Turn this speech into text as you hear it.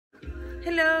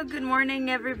Hello, good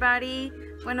morning everybody.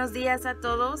 Buenos días a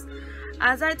todos.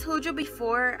 As I told you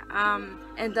before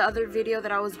in the other video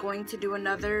that I was going to do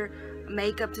another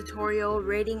makeup tutorial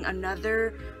rating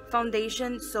another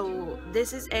foundation, so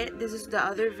this is it. This is the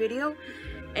other video.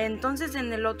 Entonces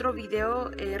en el otro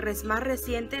video más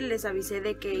reciente les avisé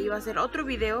de que iba a hacer otro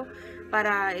video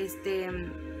para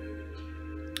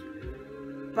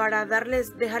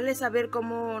dejarles saber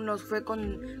cómo nos fue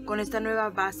con esta nueva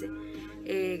base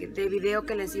de video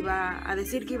que les iba a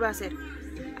decir que iba a hacer.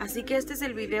 Así que este es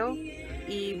el video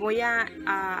y voy a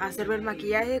hacerme el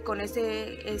maquillaje con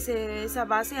esa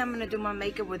base. I'm gonna do my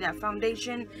makeup with that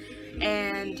foundation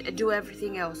and do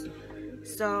everything else.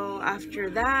 So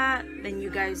after that, then you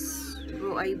guys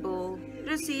will able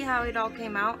to see how it all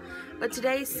came out. But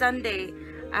today is Sunday.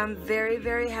 I'm very,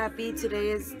 very happy.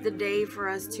 Today is the day for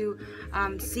us to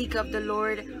seek of the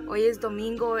Lord. Hoy es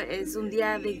domingo, es un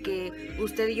día de que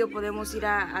usted y yo podemos ir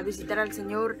a visitar al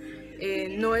Señor.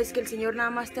 No es que el Señor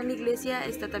nada más está en la iglesia,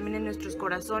 está también en nuestros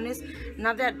corazones.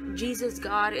 Not that Jesus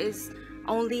God is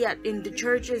only in the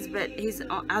churches, but He's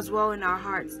as well in our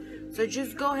hearts. So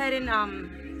just go ahead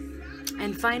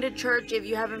and find a church if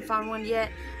you haven't found one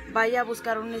yet. Vaya a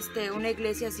buscar una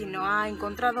iglesia si no ha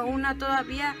encontrado una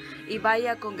todavía y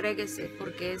vaya, congréguese,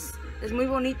 porque es muy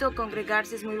bonito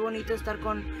congregarse, es muy bonito estar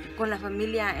con la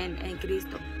familia en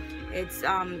Cristo. It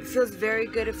feels very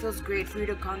good, it feels great for you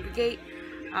to congregate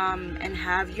and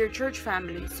have your church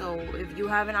family. So if you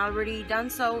haven't already done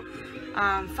so,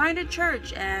 find a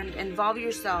church and involve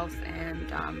yourself and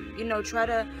you know, try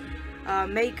to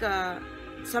make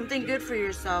something good for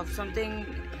yourself, something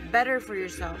better for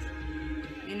yourself.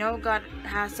 You know, God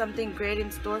has something great in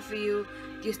store for you.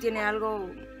 Dios tiene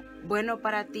algo bueno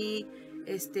para ti,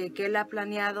 que Él ha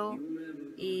planeado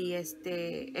y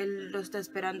Él lo está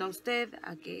esperando a usted,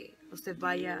 a que usted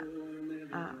vaya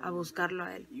a buscarlo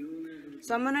a Él.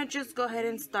 So I'm gonna just go ahead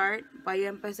and start. Voy a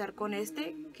empezar con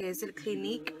que es el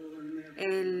Clinique,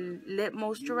 el Lip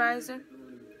Moisturizer.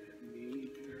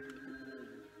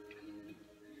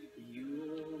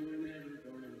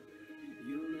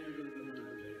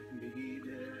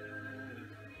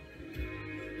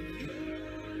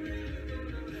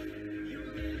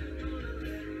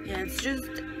 Yeah, it's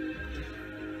just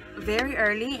very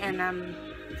early and I'm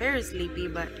very sleepy,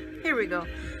 but here we go.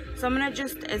 So I'm gonna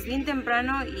es bien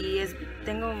temprano y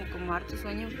tengo como harto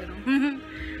sueño, pero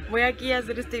voy aquí a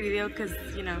hacer este video because,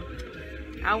 you know,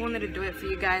 I wanted to do it for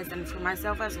you guys and for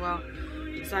myself as well,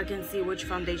 so I can see which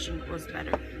foundation was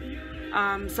better.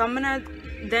 So I'm gonna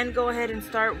then go ahead and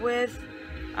start with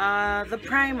the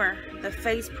primer, the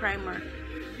face primer.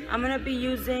 I'm gonna be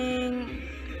using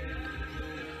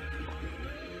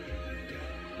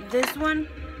this one.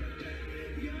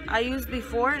 I used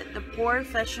before the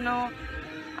Professional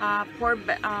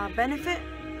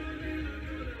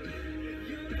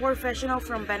Professional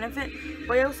from Benefit.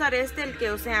 Voy a usar el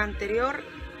que usé anterior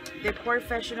de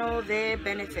Professional de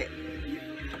Benefit.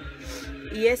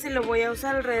 Y ese lo voy a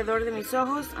usar alrededor de mis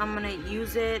ojos. I'm gonna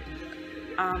use it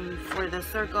for the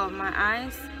circle of my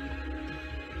eyes.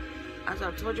 As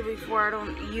I told you before, I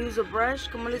don't use a brush.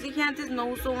 Como les dije antes, no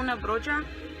uso una brocha.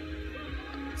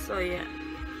 So yeah.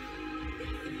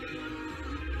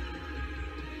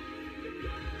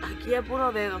 Aquí a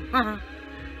puro dedo.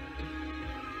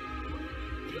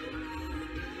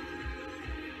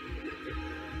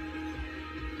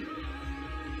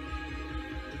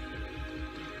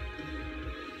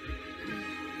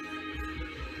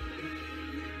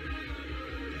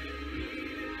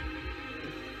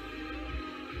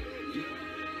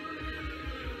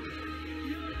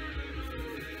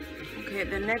 Okay,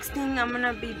 the next thing I'm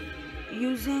gonna be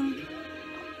using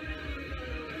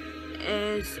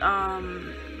is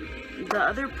the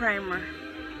other primer.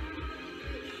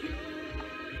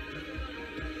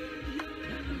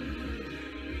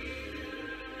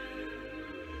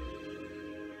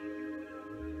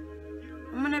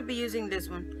 I'm gonna be using this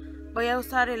one. Voy a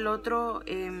usar el otro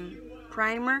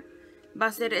primer. Va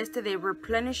a ser de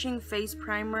Replenishing Face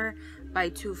Primer by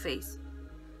Too Faced.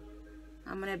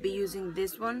 I'm gonna be using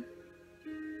this one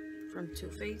from Too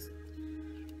Faced.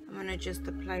 I'm gonna just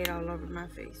apply it all over my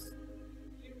face.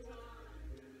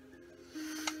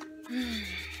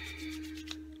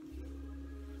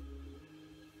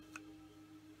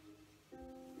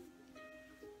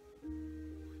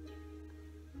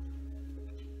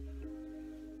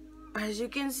 As you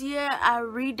can see, I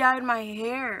re-dyed my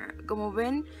hair. Como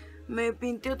ven, me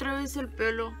pinté otra vez el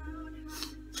pelo.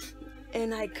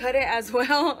 And I cut it as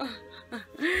well.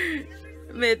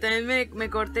 También me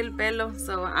corté el pelo.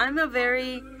 So I'm a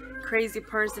very crazy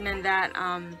person in that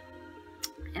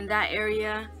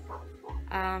area.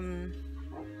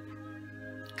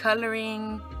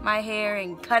 coloring my hair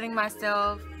and cutting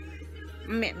myself.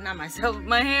 Not myself,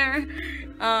 my hair.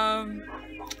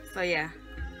 So yeah.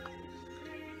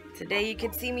 Today you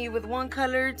can see me with one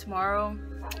color, tomorrow,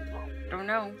 don't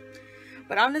know.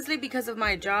 But honestly, because of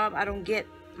my job, I don't get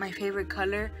my favorite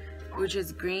color, which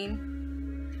is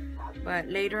green. But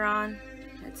later on,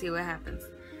 let's see what happens.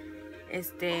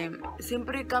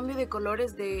 Siempre cambio de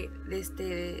colores de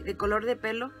color de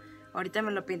pelo. Ahorita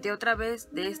me lo pinté otra vez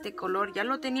de este color. Ya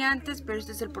lo tenía antes, pero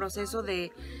este es el proceso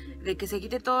de que se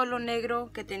quite todo lo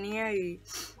negro que tenía y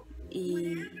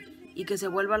que se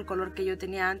vuelva al color que yo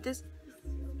tenía antes.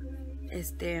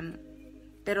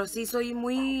 Pero sí soy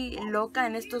muy loca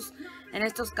en estos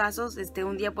casos.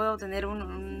 Un día puedo tener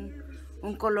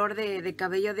un color de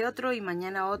cabello de otro y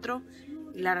mañana otro.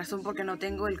 Y la razón por qué no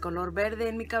tengo el color verde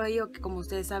en mi cabello, que como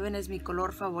ustedes saben es mi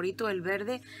color favorito, el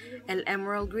verde, el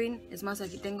emerald green. Es más,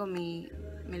 aquí tengo mi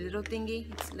little thingy,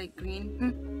 it's like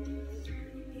green.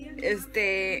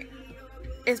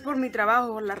 Es por mi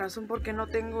trabajo, la razón por qué no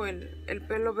tengo el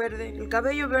pelo verde, el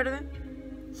cabello verde.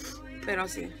 Pero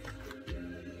sí.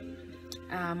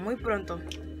 Muy pronto.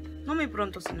 No muy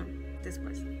pronto, sino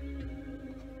después.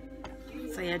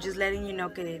 So yeah, just letting you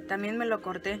know que también me lo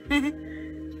corté.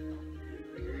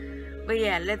 But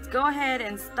yeah, let's go ahead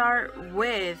and start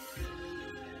with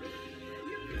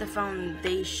the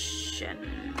foundation.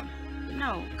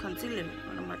 No, concealer.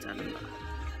 What am I talking about?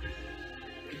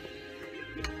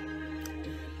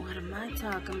 What am I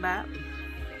talking about?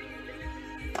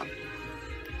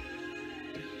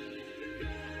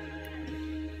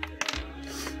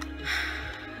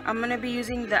 I'm going to be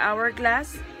using the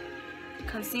Hourglass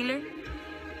concealer.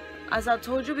 As I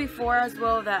told you before as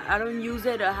well, that I don't use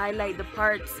it to highlight the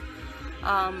parts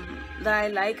that I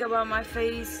like about my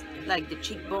face, like the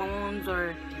cheekbones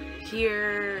or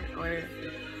here, or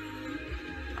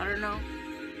I don't know.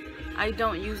 I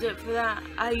don't use it for that.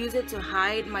 I use it to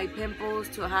hide my pimples,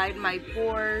 to hide my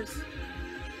pores.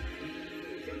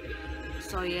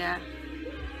 So yeah.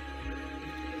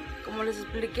 Como les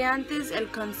expliqué antes, el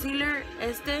concealer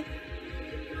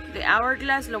de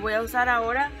Hourglass lo voy a usar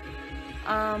ahora.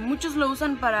 Muchos lo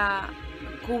usan para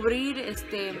cubrir,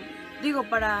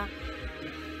 para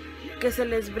que se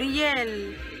les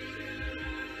brille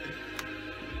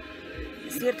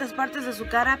ciertas partes de su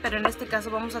cara, pero en este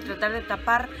caso vamos a tratar de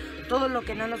tapar todo lo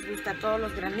que no nos gusta, todos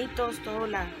los granitos, toda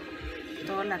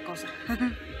la cosa.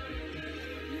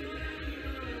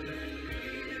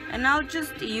 And I'll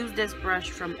just use this brush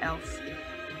from e.l.f.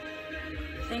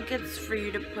 I think it's for you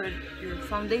to put your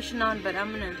foundation on, but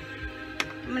I'm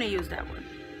gonna use that one.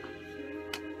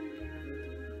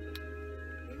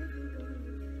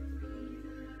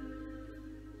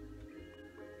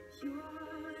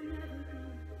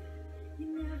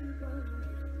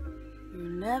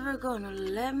 You're never gonna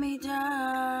let me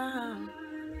down.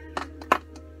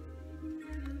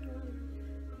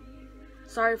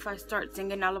 Sorry if I start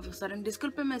singing all of a sudden.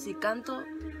 Discúlpeme si canto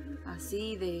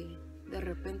así de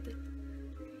repente.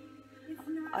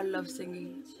 I love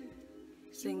singing.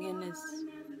 Singing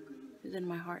is in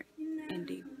my heart,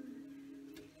 indeed.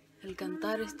 El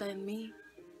cantar está en mí,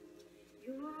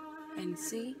 en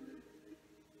sí.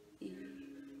 Y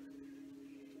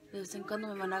de vez en cuando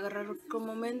me van a agarrar con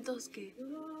momentos que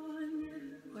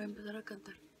voy a empezar a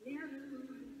cantar.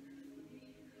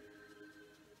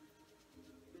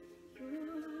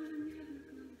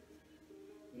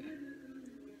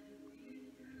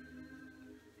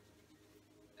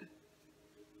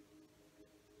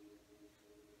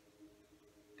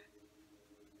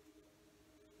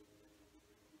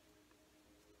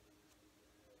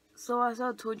 So as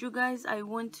I told you guys,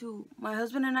 my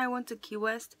husband and I went to Key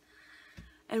West,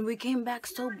 and we came back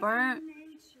so burnt.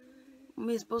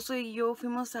 Mi esposo y yo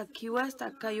fuimos a Key West,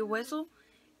 a Cayo Hueso,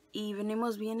 y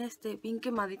venimos bien, bien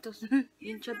quemaditos,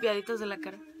 bien chapeaditos de la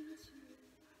cara.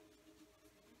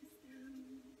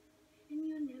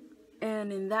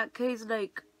 And in that case,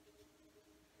 like,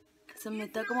 se me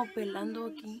está como pelando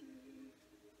aquí,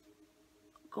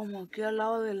 como aquí al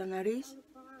lado de la nariz,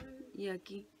 y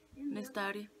aquí, en esta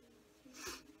área.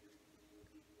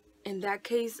 In that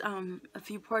case, a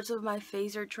few parts of my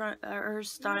face are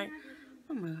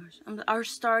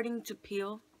starting to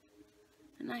peel,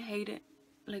 and I hate it.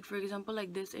 Like, for example,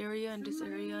 like this area and this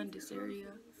area and this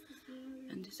area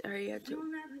and this area too.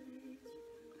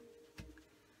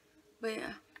 But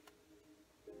yeah.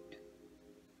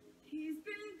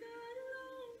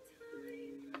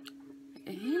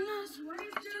 And he knows what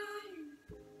he's doing.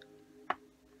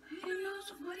 He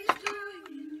knows what he's doing.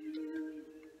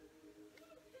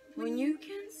 When you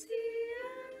can see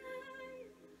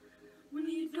it, when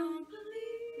you don't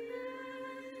believe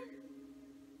it,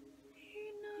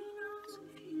 he knows.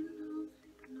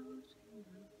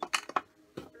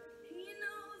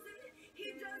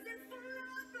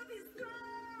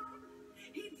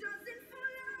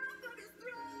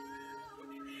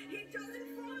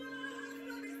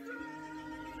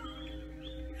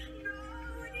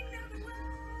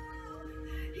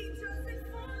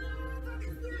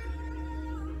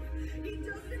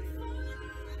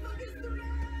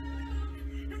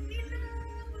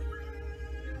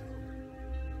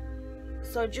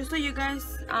 So just so you guys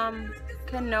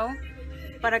can know,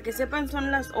 para que sepan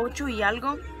son las 8 y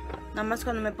algo. Nada más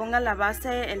cuando me ponga la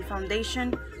base, el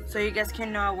foundation, so you guys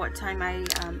can know what time I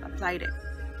applied it.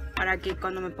 Para que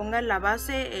cuando me ponga la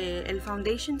base, el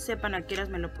foundation, sepan a qué horas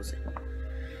me lo puse.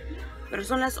 Pero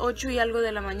son las 8 y algo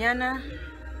de la mañana.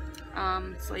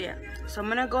 So yeah, so I'm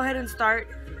gonna go ahead and start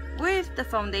with the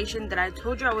foundation that I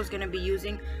told you I was gonna be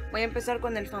using. Voy a empezar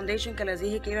con el foundation que les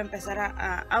dije que iba a empezar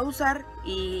a usar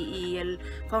y el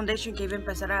foundation que iba a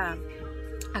empezar a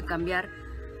cambiar.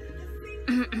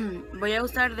 Voy a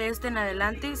usar de este en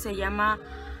adelante. Se llama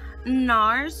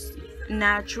NARS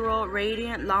Natural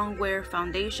Radiant Long Wear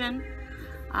Foundation.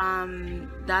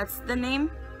 That's the name,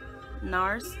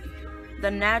 NARS,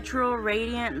 the Natural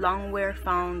Radiant Long Wear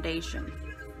Foundation.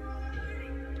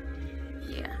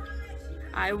 Yeah,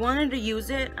 I wanted to use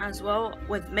it as well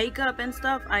with makeup and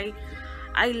stuff. I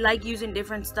like using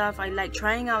different stuff. I like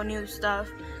trying out new stuff.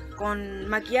 Con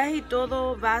maquillaje y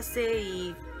todo, base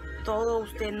y todo,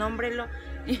 usted nómbrelo.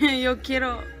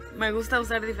 Me gusta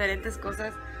usar diferentes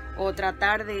cosas o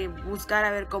tratar de buscar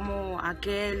a ver cómo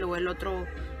aquel o el otro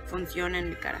funciona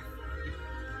en mi cara.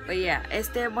 But yeah,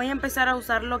 voy a empezar a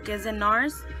usar lo que es de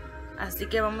NARS, así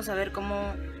que vamos a ver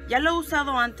cómo. Ya lo he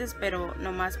usado antes, pero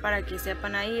nomás para que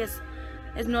sepan ahí, es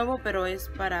nuevo, pero es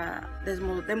para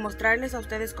demostrarles a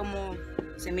ustedes cómo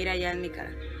se mira ya en mi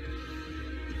cara.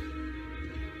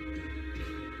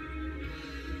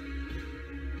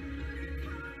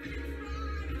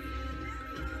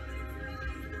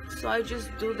 So I just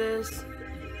do this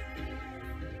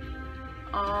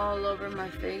all over my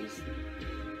face.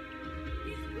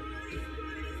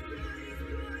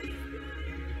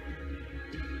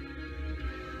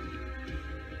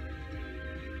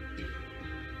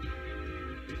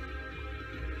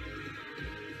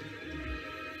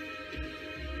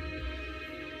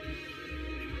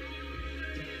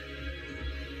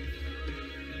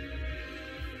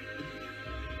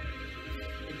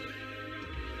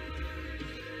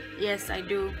 Yes, I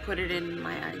do put it in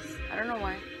my eyes. I don't know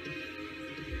why.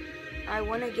 I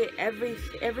want to get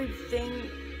everything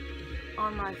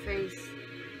on my face,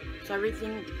 so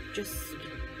everything just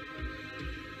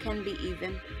can be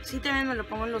even. Sí, también me lo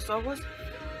pongo en los ojos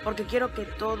porque quiero que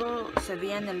todo se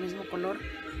vea en el mismo color.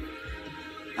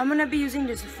 I'm gonna be using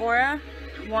the Sephora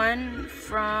one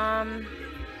from,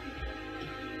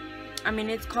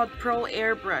 it's called Pro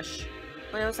Airbrush.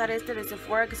 Voy a usar este de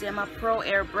Sephora que se llama Pro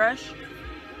Airbrush.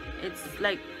 It's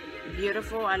like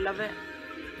beautiful. I love it.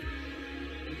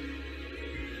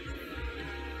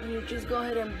 And you just go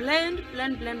ahead and blend.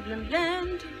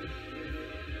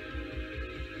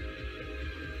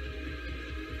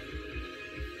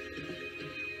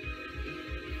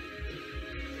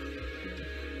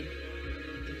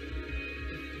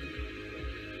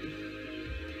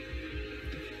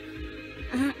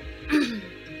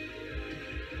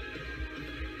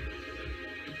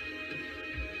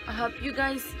 I hope you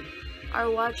guys are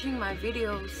watching my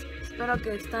videos. Espero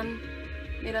que están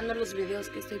mirando los videos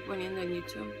que estoy poniendo en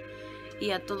YouTube.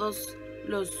 Y a todos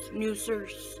los new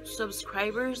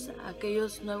subscribers,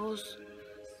 aquellos nuevos,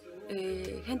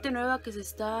 gente nueva que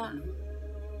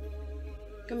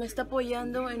me está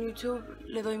apoyando en YouTube,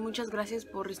 le doy muchas gracias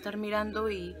por estar mirando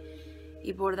y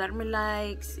por darme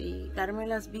likes y darme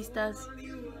las vistas.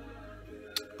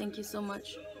 Thank you so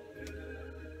much.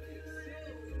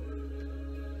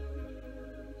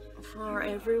 For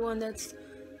everyone that's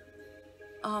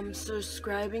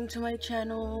subscribing to my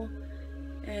channel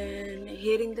and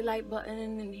hitting the like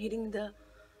button and hitting the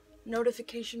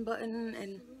notification button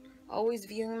and always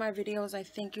viewing my videos, I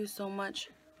thank you so much.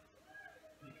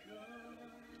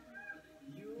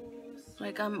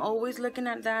 Like, I'm always looking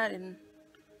at that, and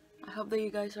I hope that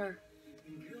you guys are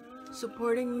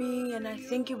supporting me, and I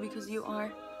thank you because you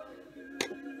are.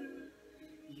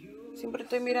 Siempre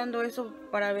estoy mirando eso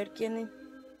para ver quién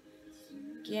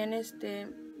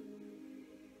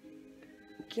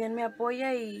me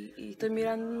apoya y estoy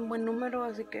mirando un buen número,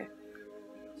 así que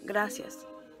gracias.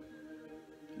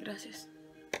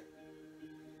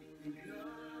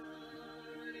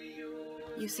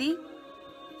 You see,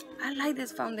 I like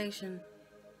this foundation.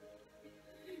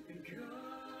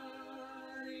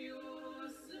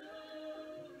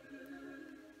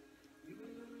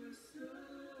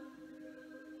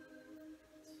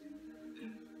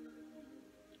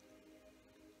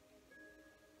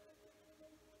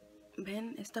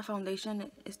 Ven, esta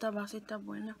foundation, esta base está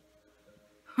buena.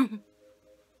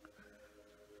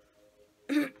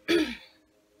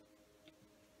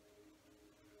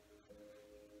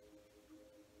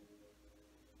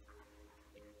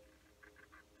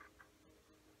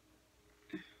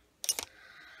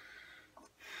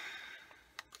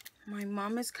 My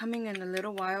mom is coming in a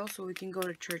little while so we can go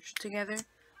to church together,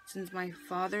 since my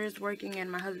father is working and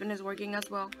my husband is working as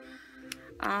well.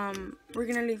 We're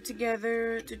gonna leave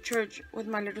together to church with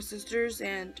my little sisters,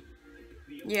 and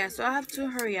yeah, so I have to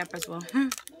hurry up as well.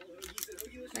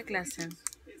 La clase.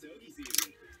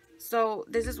 So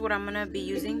this is what I'm gonna be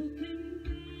using.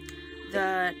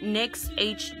 The NYX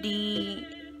HD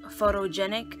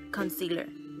Photogenic Concealer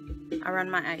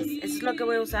around my eyes. Eso es lo que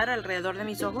voy a usar alrededor de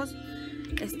mis ojos.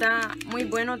 Está muy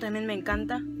bueno, también me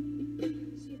encanta.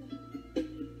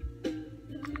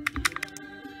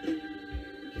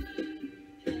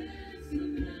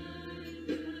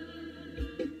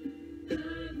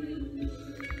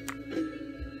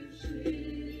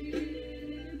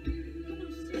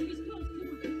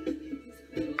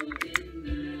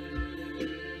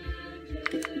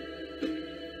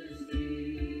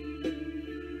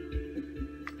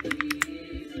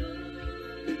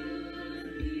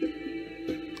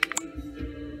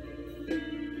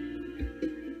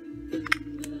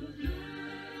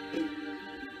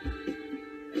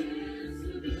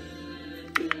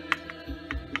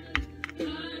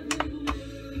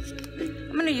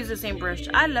 Use the same brush.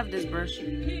 I love this brush. I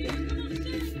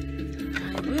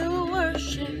will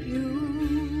worship you.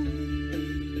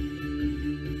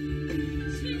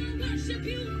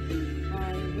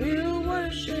 I will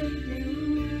worship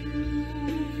you.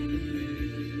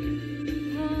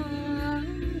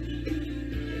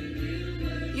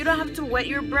 You don't have to wet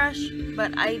your brush,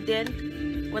 but I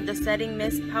did with the setting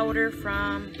mist powder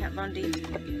from Kat Von D.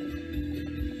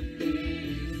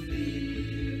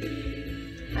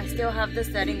 I still have the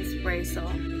setting spray, so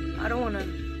I don't want to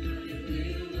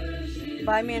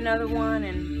buy me another one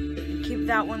and keep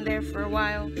that one there for a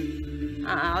while.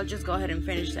 I'll just go ahead and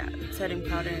finish that setting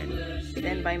powder and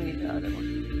then buy me the other one.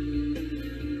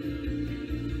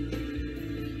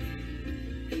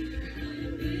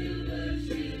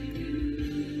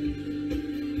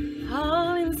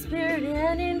 Oh, in spirit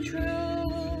and in truth.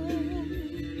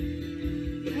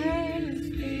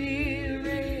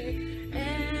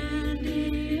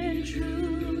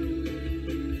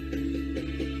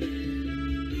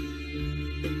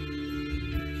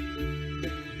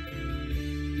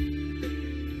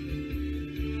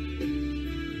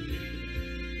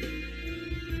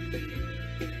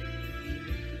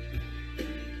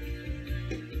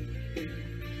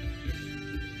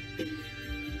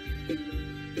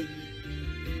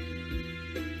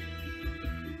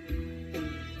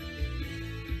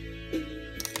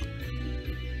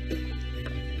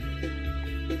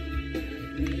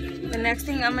 The next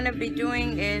thing I'm going to be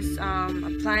doing is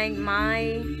applying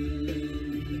my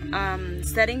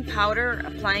setting powder,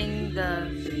 applying the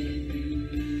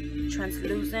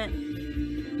translucent,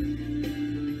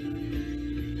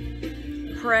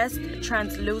 pressed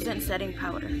translucent setting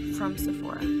powder from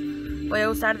Sephora. Voy a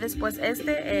usar después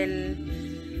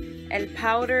el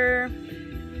powder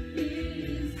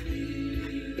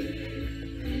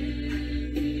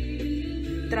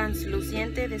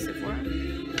transluciente de Sephora.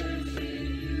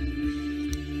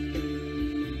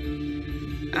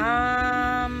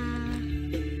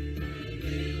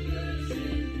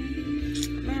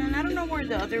 Man, I don't know where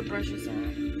the other brushes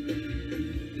are.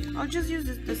 I'll just use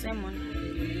the same one.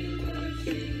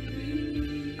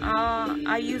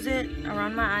 I use it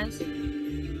around my eyes.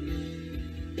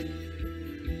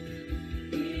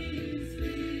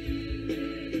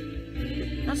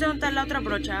 No sé dónde está la otra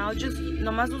brocha. I'll just,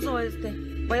 nomás uso este.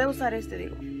 Voy a usar este,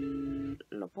 digo.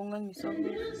 Lo pongo en mis ojos.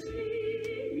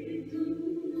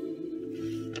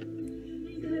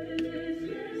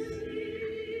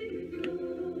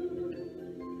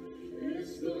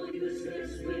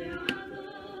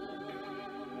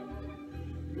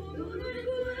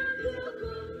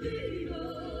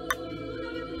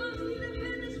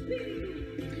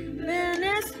 Ven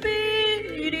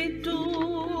Espíritu,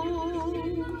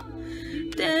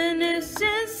 te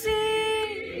necesito,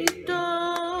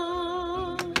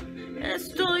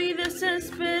 estoy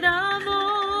desesperado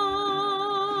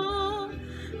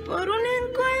por un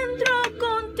encuentro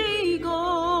contigo.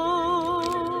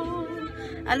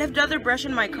 I left the other brush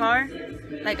in my car,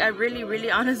 like I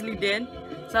really honestly did,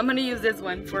 so I'm gonna use this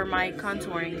one for my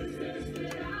contouring.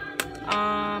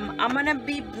 I'm gonna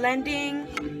be blending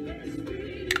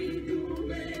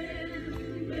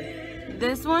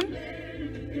this one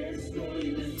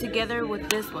together with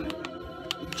this one,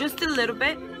 just a little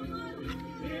bit,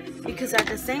 because at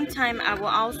the same time I will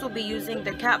also be using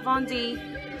the Kat Von D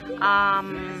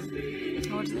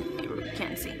what is it?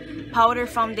 Can't see. Powder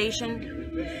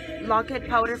foundation, Lock-It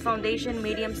powder foundation,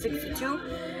 medium 62.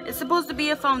 It's supposed to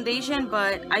be a foundation,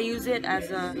 but I use it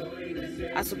as a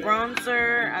as a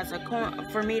bronzer,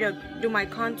 for me to do my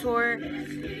contour.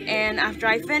 And after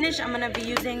I finish, I'm gonna be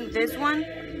using this one,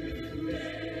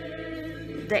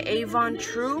 the Avon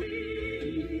True.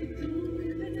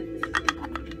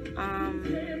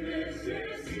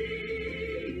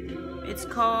 It's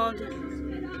called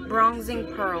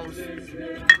Bronzing Pearls.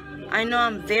 I know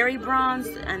I'm very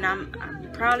bronzed and I'm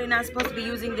probably not supposed to be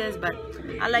using this, but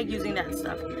I like using that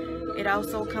stuff. It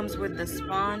also comes with the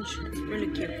sponge. It's really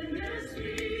cute.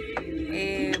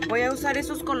 Voy a usar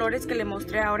esos colores que le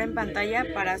mostré ahora en pantalla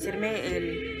para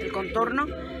hacerme el contorno.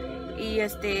 Y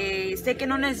sé que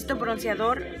no necesito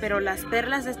bronceador, pero las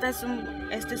perlas, este es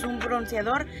un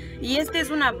bronceador y este es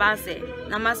una base.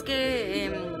 Nada más que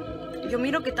yo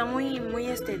miro que está muy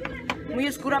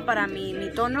oscura para mi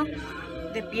tono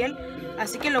de piel,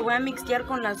 así que lo voy a mixtear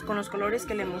con los colores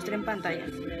que le mostré en pantalla.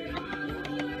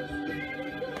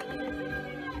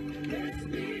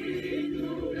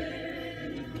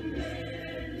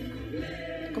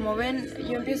 Como ven,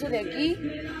 yo empiezo de aquí,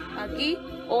 aquí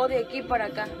o de aquí para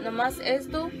acá. Nomás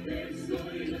esto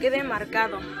que quede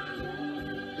marcado.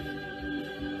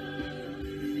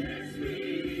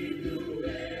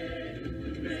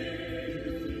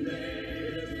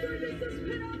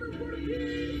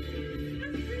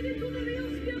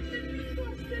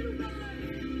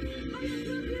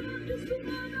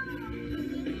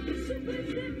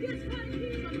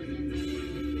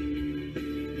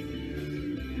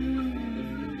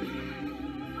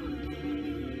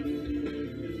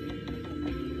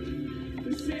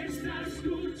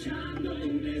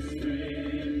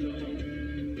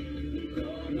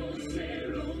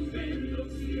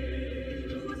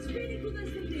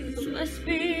 Su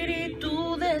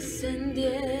espíritu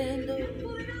descendiendo,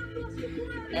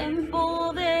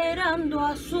 empoderando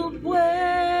a su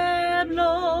pueblo.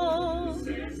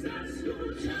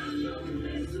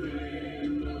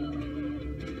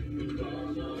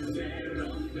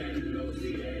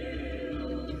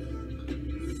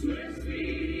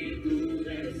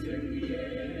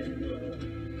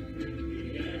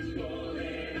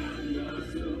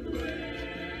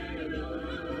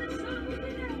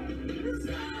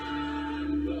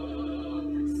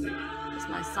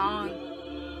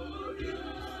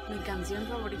 Mi canción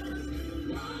favorita,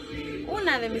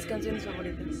 una de mis canciones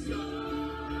favoritas.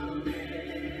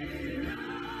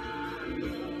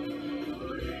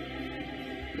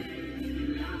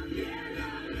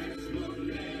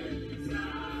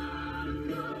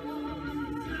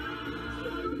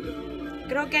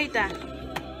 Creo que ahí está.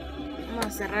 Vamos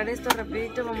a cerrar esto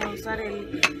rapidito. Vamos a usar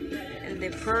el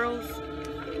de Pearls.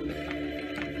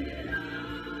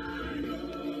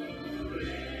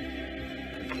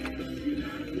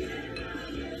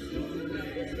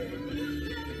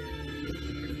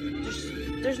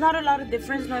 There's not a lot of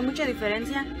difference, no hay mucha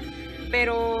diferencia,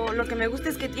 pero lo que me gusta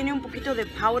es que tiene un poquito de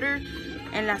powder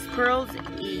en las curls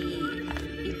y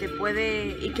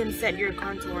it can set your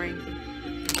contouring.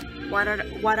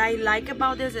 What I like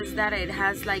about this is that it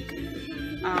has like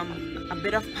a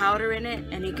bit of powder in it,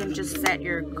 and you can just set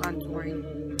your contouring,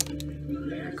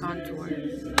 your contour.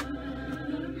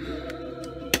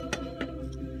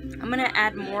 I'm gonna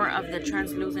add more of the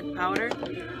translucent powder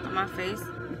on my face.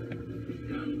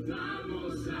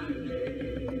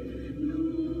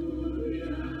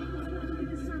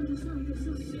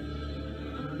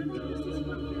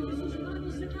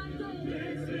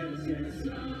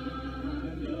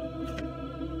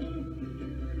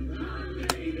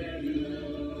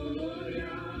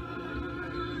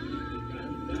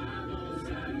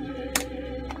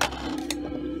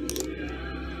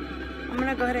 I'm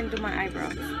gonna go ahead and do my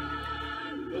eyebrows.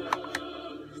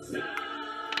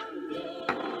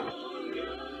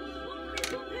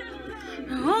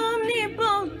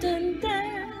 Omnipotente,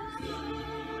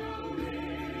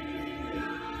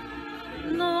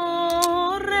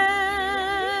 no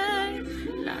rey,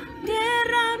 la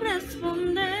tierra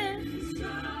responde,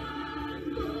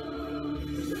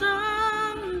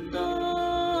 Santo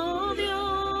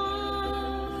Dios.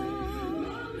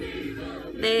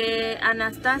 De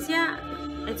Anastasia.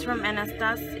 It's from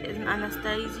Anastasia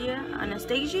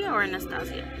or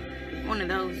Anastasia. One of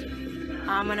those.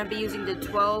 I'm gonna be using the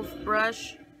 12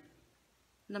 brush,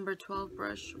 number 12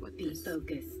 brush with this. Be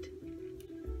focused,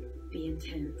 be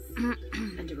intense,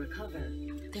 and to recover.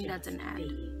 I think that's an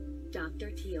ad.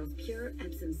 Dr. Teal's pure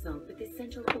Epsom salt with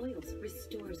essential oils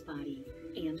restores body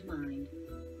and mind.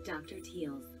 Dr.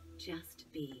 Teal's Just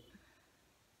Be.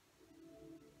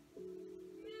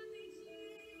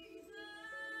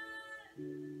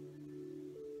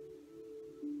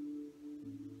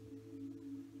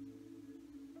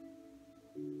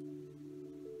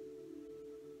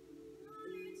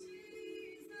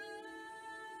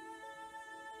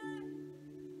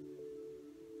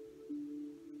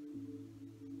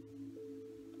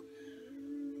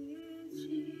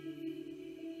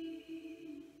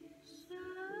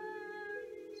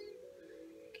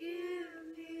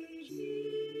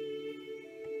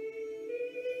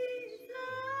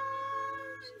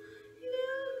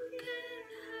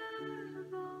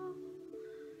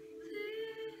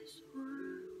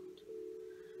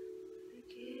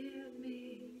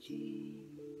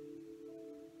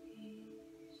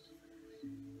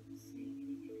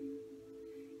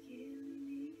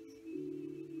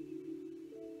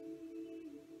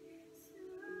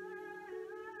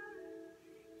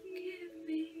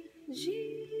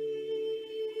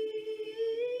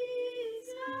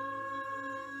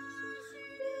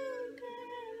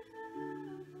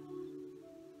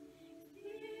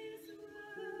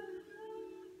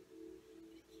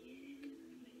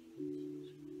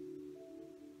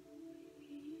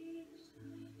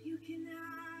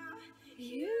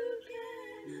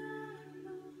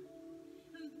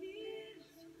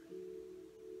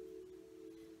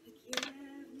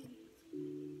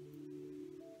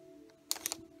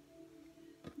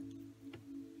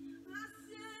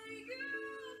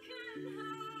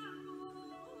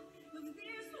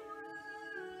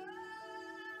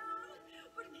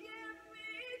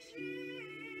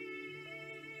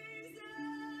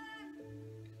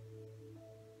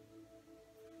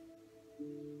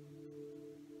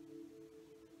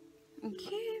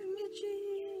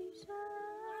 Jesus.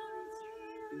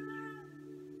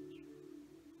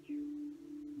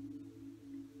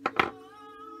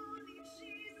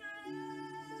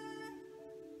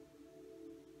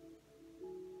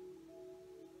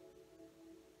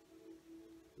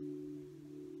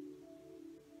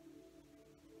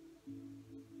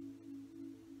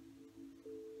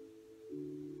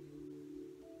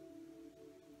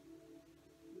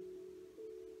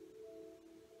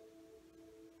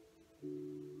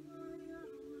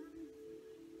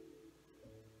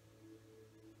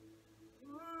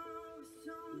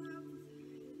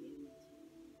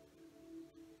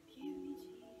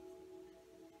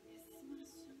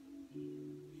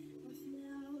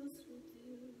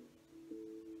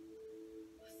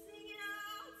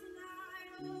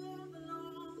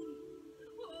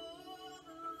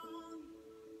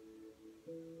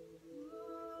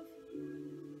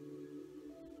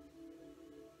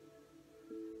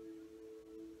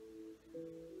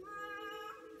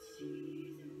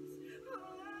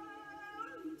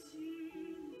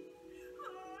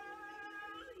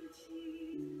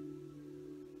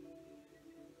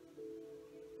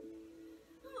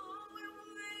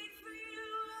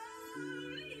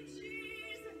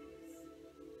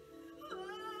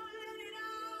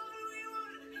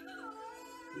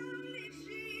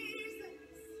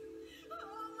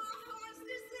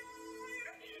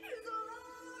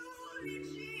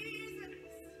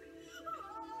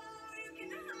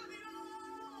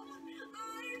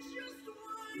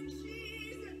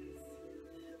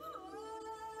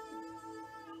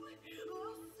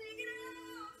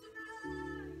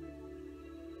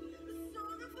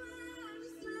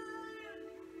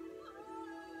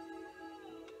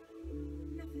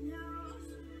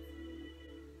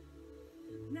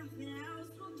 Nothing else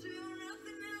will do,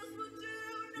 nothing else will do,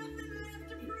 nothing left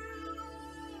to prove.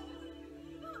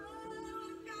 Oh,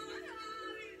 I've gotta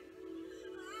have you.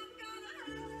 I've gotta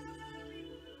have you.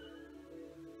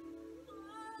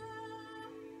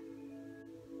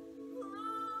 Oh,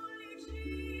 only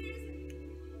Jesus.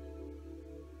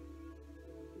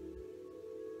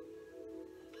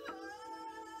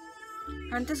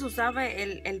 Antes usaba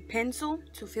el pencil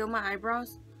to fill my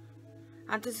eyebrows.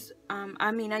 Antes,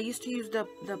 I used to use the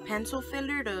pencil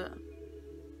filler to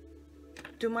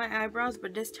do my eyebrows,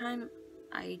 but this time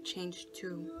I changed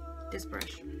to this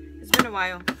brush. It's been a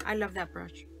while. I love that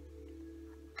brush.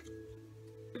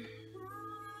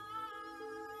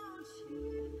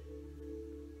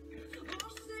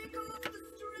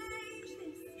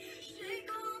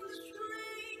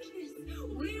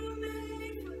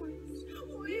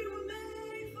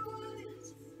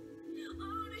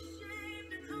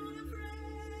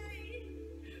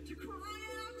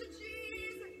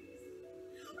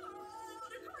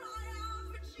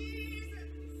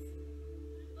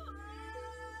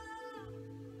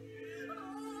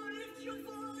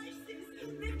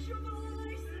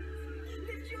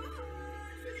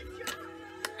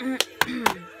 I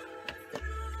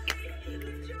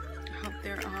hope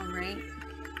they're all right.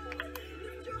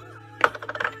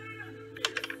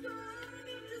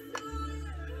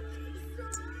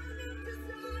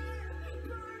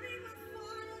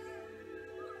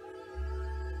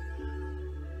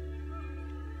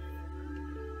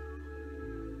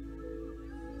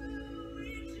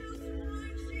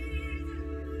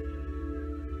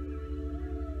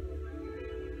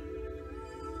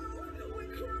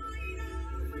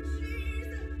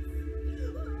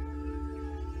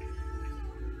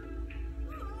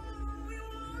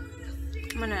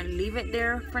 I'm gonna leave it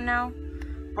there for now.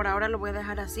 Por ahora lo voy a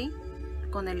dejar así,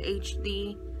 con el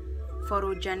HD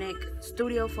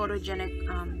Studio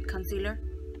Photogenic Concealer.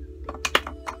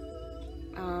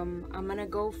 I'm gonna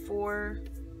go for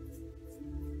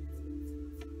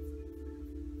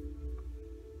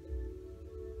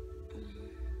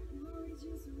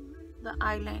the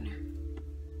eyeliner.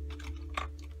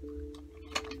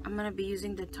 I'm gonna be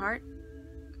using the Tarte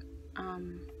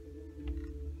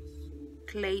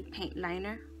clay paint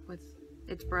liner with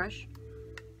its brush.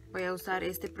 Voy a usar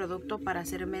este producto para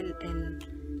hacerme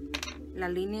la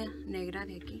línea negra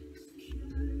de aquí.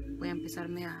 Voy a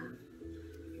empezarme a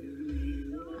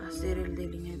hacer el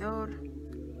delineador.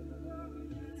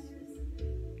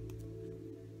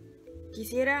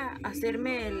 Quisiera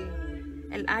hacerme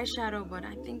el eyeshadow, but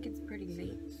I think it's pretty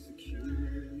late.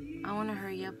 I want to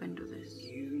hurry up and do this.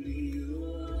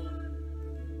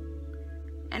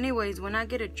 Anyways, when I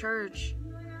get to church,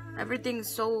 everything's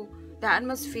so, the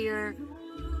atmosphere,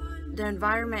 the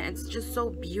environment, it's just so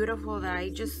beautiful that I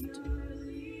just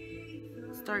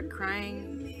start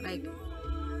crying. Like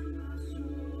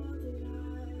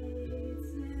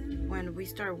when we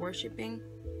start worshiping,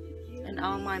 and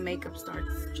all my makeup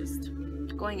starts just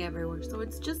going everywhere. So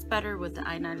it's just better with the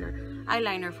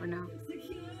eyeliner for now.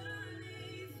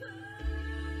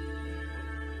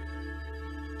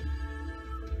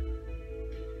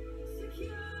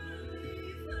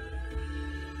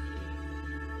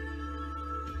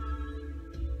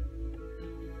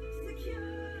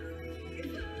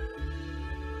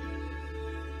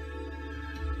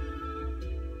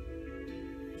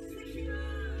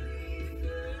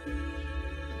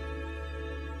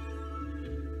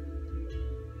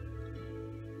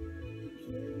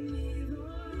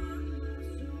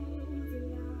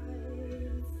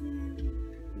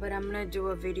 But I'm gonna do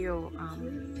a video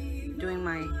doing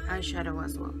my eyeshadow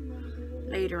as well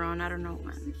later on. I don't know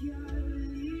when.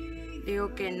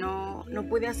 Digo que no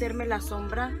pude hacerme la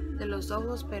sombra de los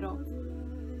ojos, pero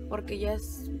porque ya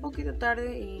es un poquito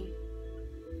tarde y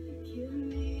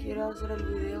quiero hacer el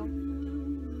video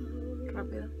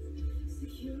rápido.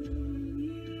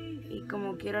 Y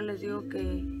como quiera les digo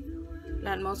que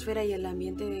la atmósfera y el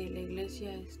ambiente de la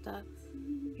iglesia está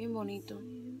bien bonito.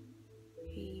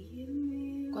 Y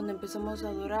cuando empezamos a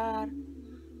adorar,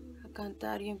 a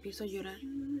cantar, yo empiezo a llorar.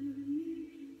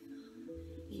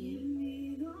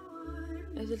 Y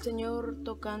es el Señor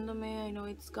tocándome. I know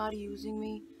it's God using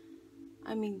me.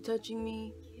 I mean touching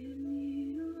me.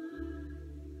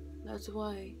 That's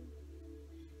why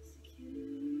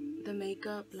the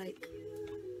makeup like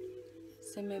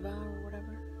se me va or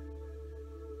whatever.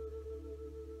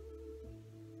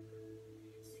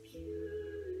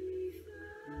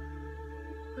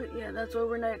 But yeah, that's why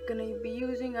we're not gonna be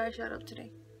using eyeshadow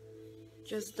today.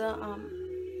 Just the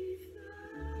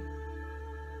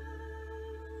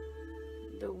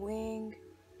wing,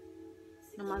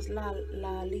 nomás la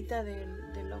alita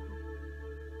del ojo.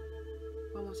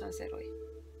 Vamos a hacer hoy.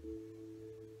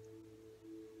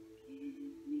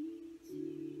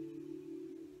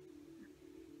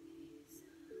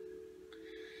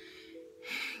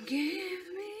 Give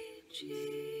me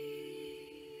Jesus.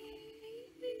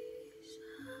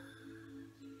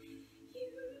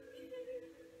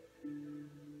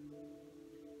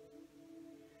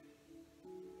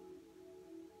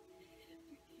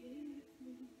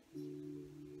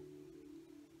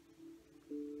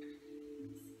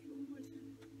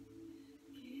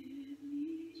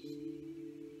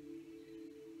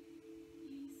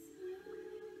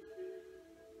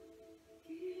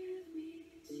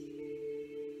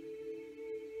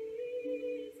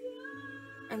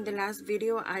 In the last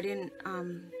video, I didn't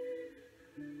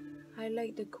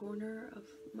highlight the corner of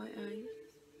my eyes.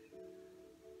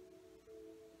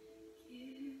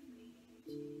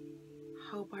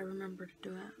 Hope I remember to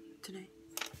do that today.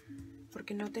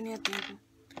 Porque no tenía tiempo.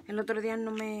 El otro día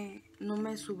no me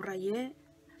subrayé.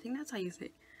 I think that's how you say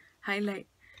it. Highlight.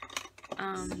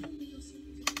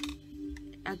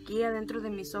 Aquí adentro de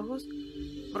mis ojos.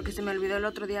 Porque se me olvidó el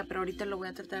otro día, pero ahorita lo voy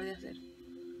a tratar de hacer.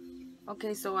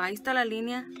 Ok, so ahí está la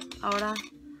línea. Ahora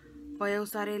voy a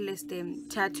usar el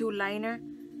tattoo liner,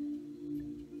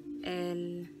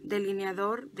 el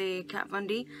delineador de Kat Von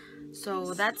D.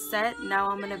 So that's set. Now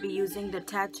I'm going to be using the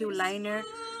tattoo liner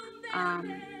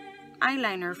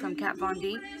eyeliner from Kat Von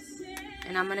D.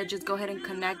 And I'm going to just go ahead and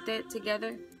connect it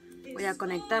together. Voy a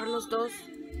conectar los dos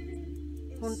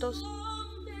juntos.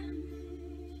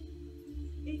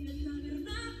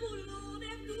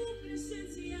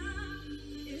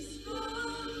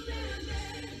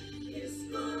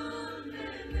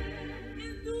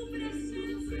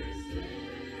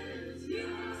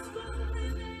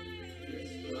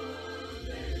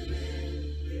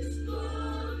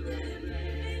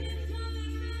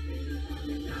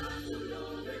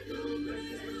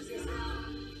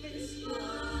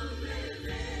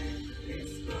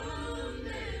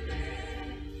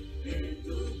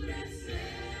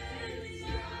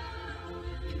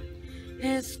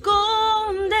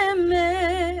 Escóndeme,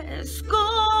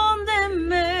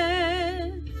 escóndeme.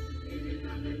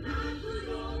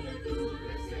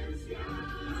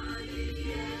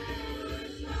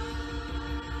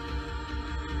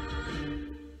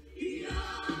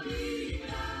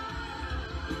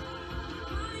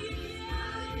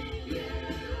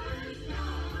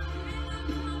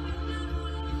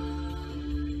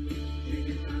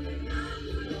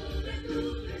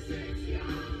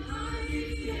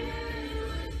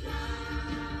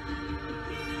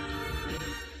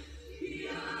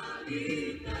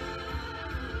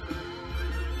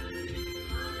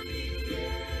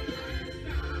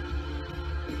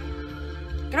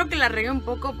 Creo que la regué un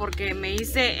poco porque me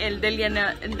hice el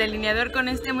delineador con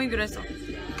muy grueso.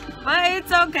 But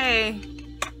it's okay.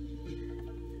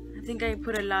 I think I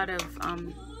put a lot of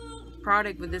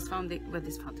product with this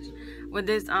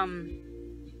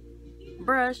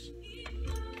brush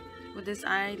with this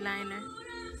eyeliner,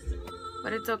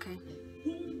 but it's okay.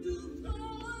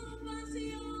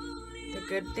 The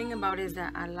good thing about it is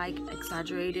that I like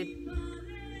exaggerated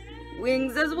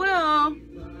wings as well.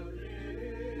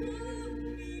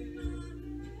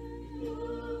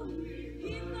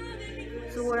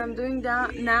 So what I'm doing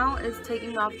now is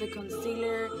taking off the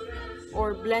concealer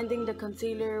or blending the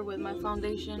concealer with my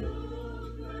foundation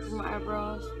for my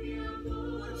eyebrows.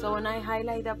 So when I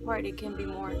highlight that part, it can be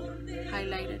more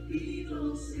highlighted.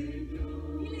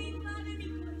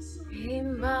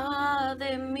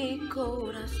 Invade mi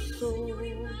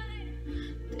corazón,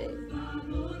 te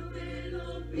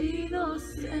lo pido,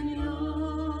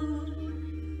 Señor.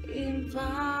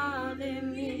 Invade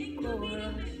mi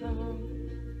corazón.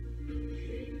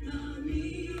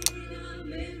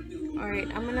 Alright,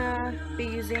 I'm gonna be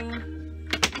using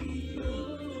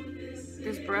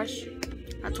this brush.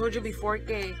 I told you before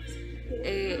que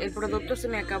el producto se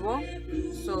me acabó,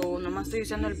 so nomás estoy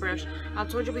usando el brush. I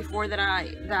told you before that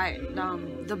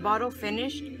the bottle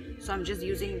finished, so I'm just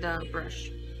using the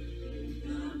brush.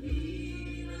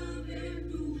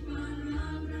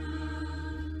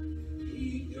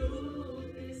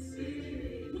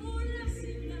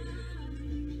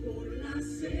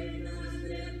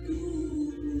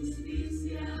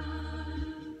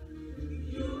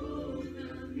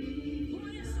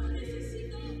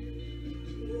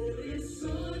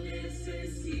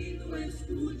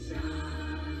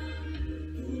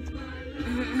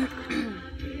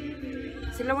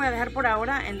 Sí lo voy a dejar por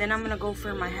ahora, and then I'm gonna go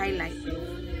for my highlight.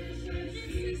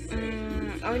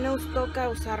 Hoy nos toca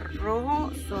usar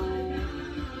rojo, so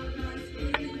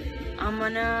I'm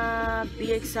gonna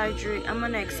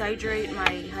exaggerate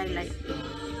my highlight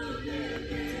today.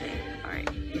 Alright,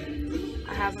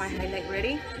 I have my highlight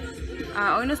ready.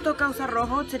 Hoy nos toca usar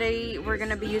rojo. Today we're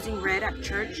gonna be using red at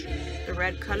church, the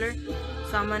red color.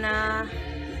 So I'm gonna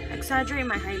exaggerate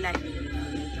my highlight,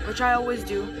 which I always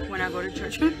do when I go to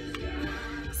church.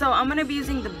 So I'm gonna be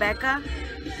using the Becca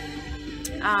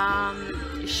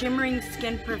Shimmering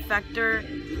Skin Perfector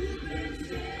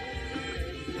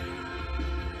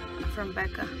from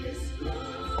Becca,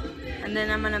 and then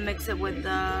I'm gonna mix it with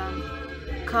the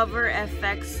Cover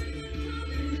FX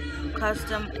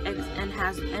Custom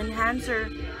Enhancer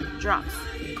Drops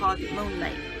called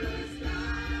Moonlight.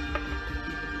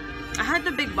 I had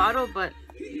the big bottle, but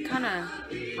it kind of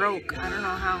broke. I don't know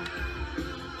how.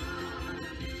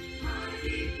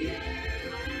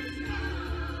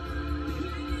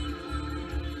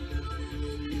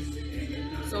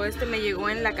 So este me llegó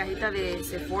en la cajita de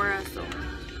Sephora, so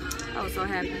I was so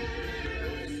happy.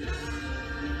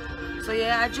 So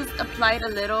yeah, I just applied a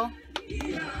little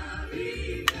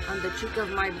on the cheek of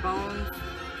my bones.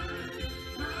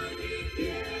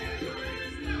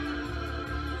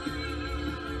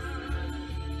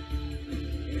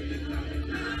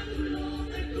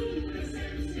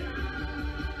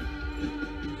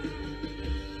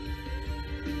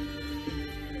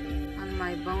 On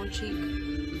my bone cheek.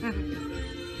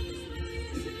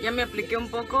 Ya me apliqué un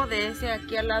poco de ese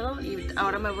aquí al lado y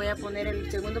ahora me voy a poner el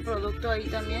segundo producto ahí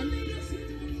también.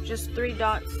 Just 3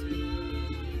 dots.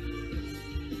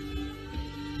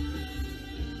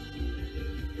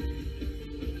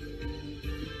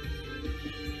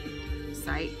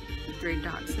 Sight, 3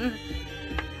 dots.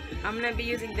 I'm gonna be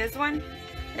using this one.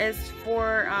 It's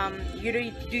for you to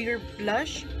do your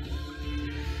blush,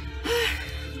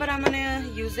 but I'm gonna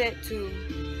use it to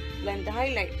blend the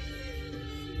highlight.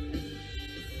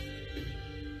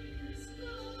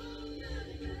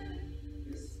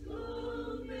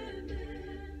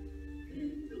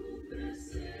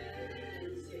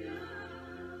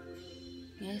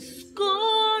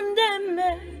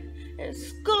 Escóndeme,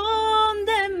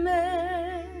 escóndeme.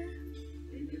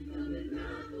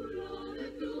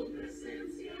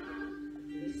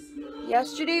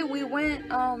 Yesterday we went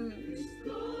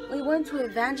to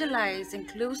evangelize in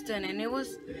Clewiston, and it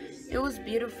was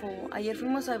beautiful. Ayer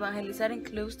fuimos a evangelizar en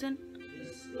Clewiston,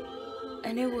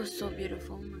 and it was so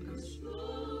beautiful. Oh my gosh.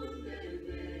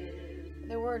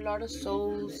 There were a lot of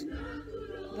souls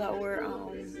that were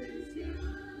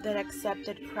that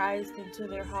accepted Christ into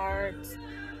their hearts.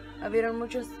 Habieron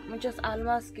muchas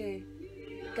almas que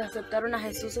aceptaron a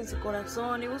Jesús en su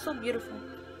corazón. It was so beautiful.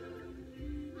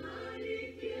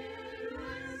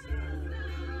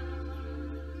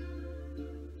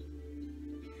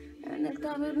 En el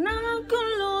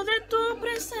tabernáculo de tu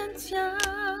presencia.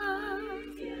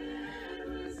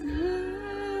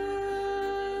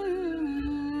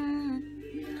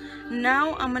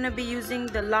 Now I'm gonna be using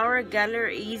the Laura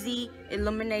Geller Easy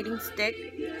Illuminating Stick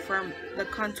for the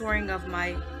contouring of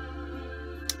my,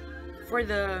 for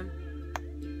the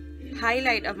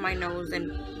highlight of my nose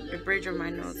and the bridge of my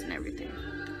nose and everything.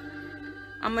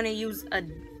 I'm gonna use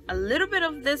a little bit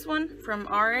of this one from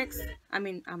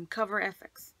Cover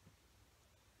FX.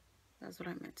 That's what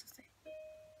I meant to say.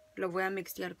 Lo voy a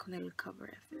mixear con el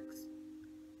Cover FX.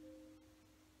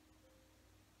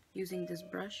 Using this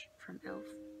brush from e.l.f.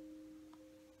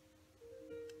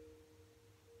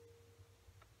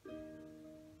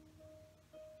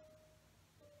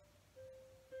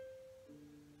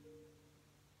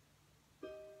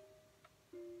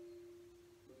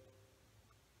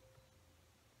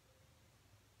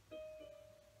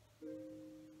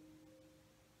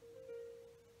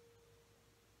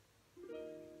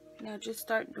 Now just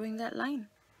start doing that line.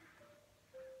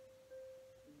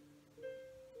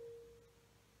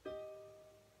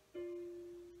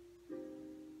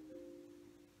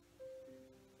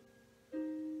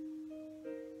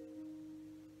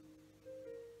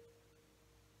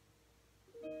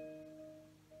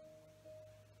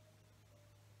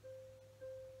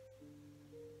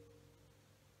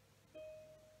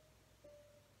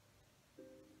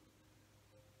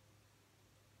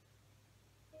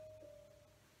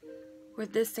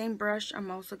 With this same brush,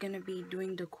 I'm also going to be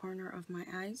doing the corner of my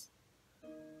eyes.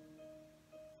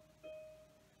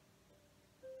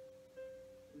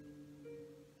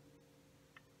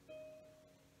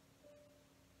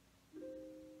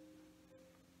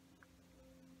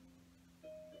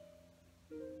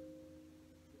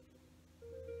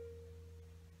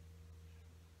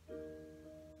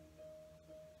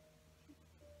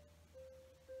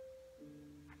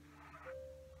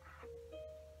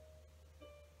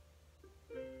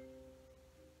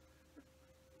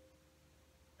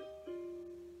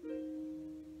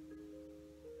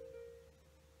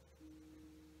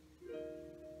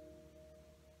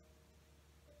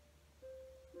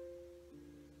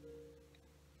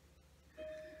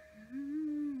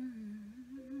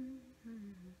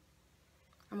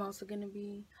 I'm also going to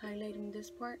be highlighting this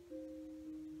part.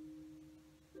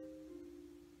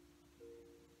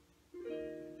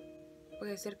 Voy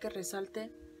a hacer que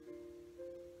resalte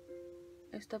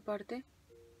esta parte.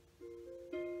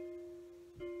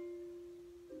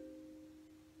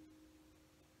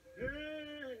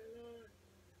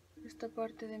 Esta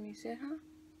parte de mi ceja.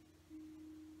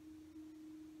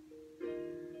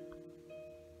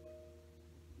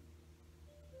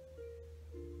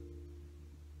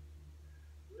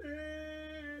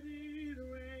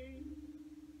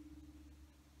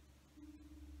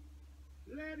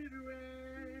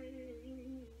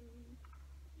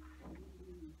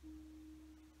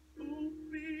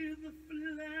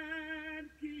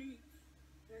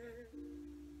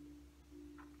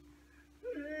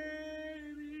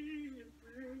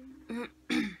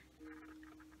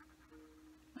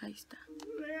 Ahí está.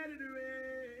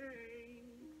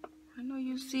 I know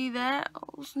you see that.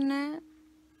 Oh, snap.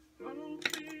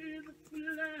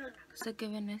 ¿Sé que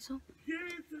ven eso?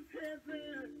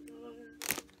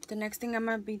 The next thing I'm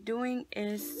going to be doing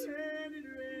is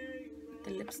the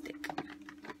lipstick.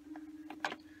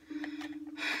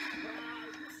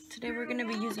 Today we're going to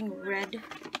be using red.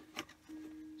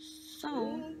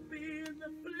 So,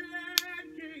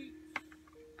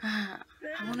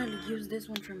 I want to use this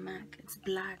one from MAC. It's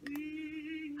black.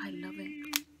 I love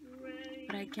it.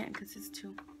 But I can't because it's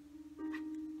too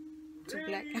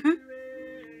black.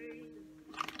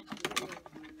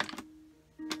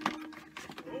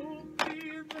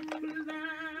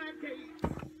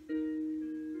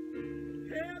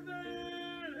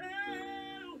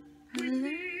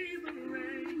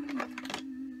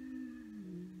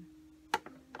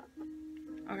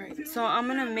 Alright, so I'm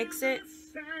going to mix it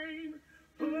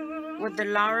with the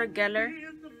Laura Geller.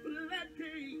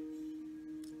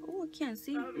 Oh, I can't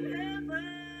see.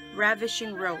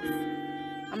 Ravishing Rose.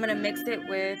 I'm going to mix it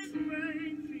with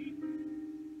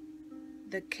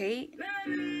the Kate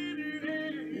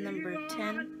number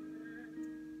 10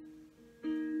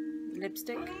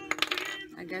 lipstick.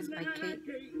 I guess by Kate.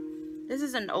 This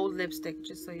is an old lipstick,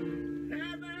 just so you know.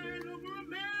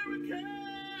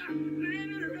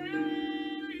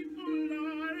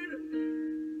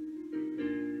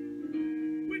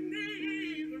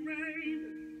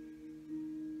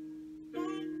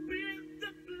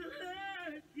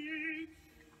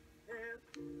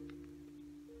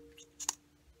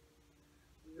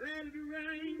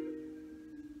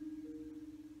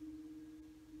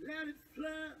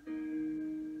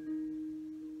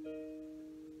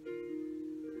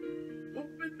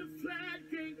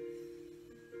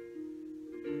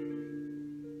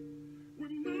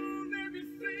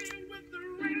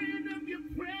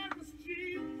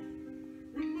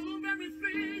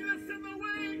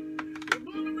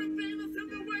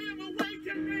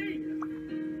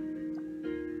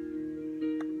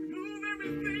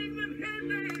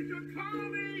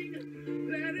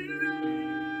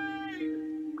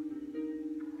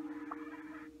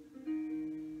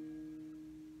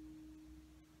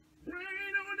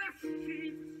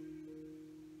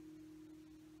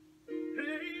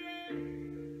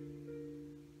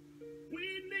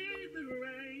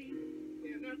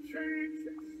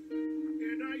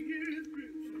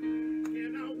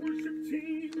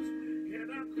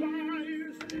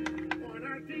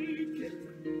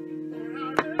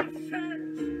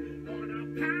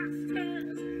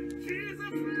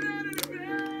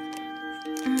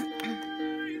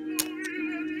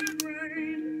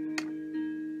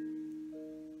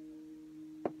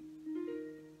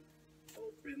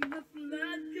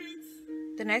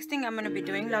 The next thing I'm going to be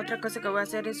doing, la otra cosa que voy a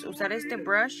hacer es usar este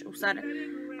brush,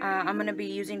 I'm going to be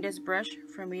using this brush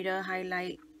for me to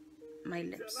highlight my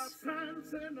lips.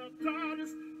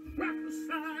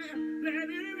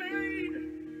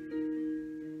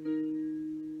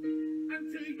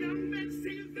 Until young men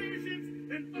see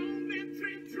visions and old men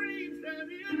dream dreams, let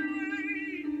it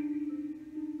rain.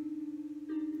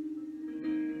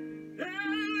 Oh,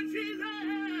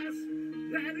 Jesus,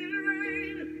 let it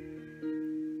rain.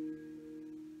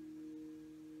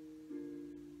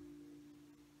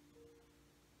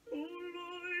 Oh,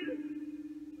 Lord,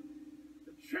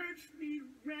 the church need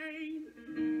rain.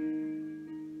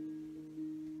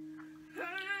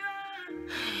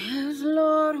 Yes,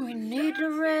 Lord, we need the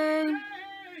rain.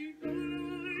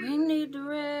 We need the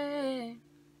rain.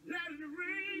 Let it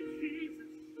rain,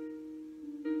 Jesus.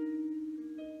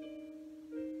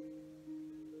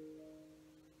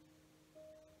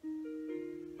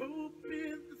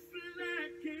 Open the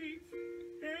floodgates,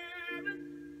 heaven.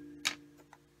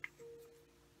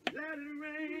 Let it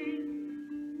rain.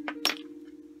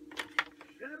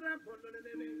 Shut up,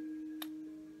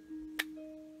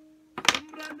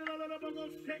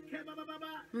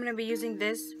 I'm going to be using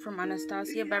this from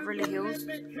Anastasia Beverly Hills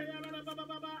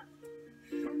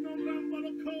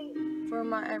for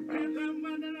my eyebrows.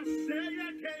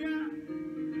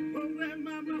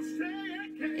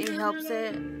 It helps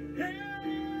it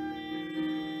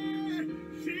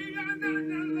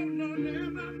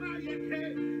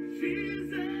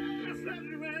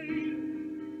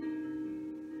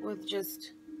with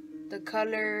just the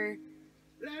color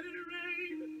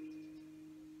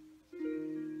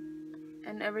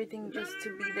and everything just to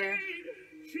be there.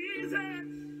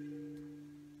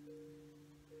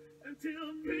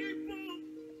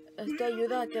 Este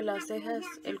ayuda a que las cejas,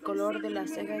 el color de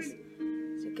las cejas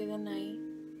se queden ahí.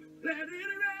 Let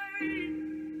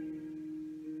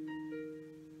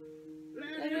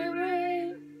it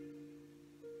rain.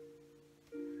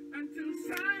 Until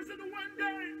signs and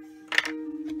wonders.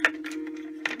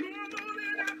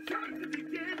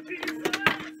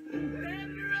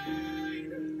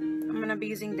 I'm gonna be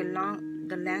using the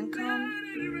Lancome.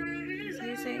 Is that how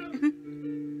you say it?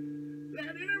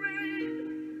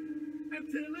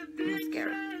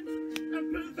 Mascara.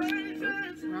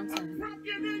 Oops, wrong side.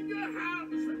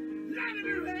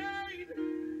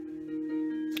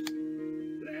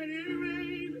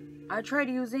 I tried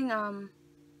using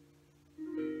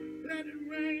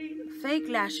fake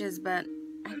lashes, but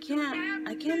I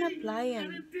can't apply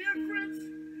them.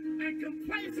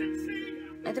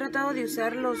 He tratado de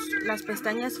usar las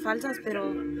pestañas falsas,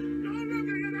 pero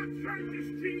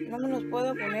no me los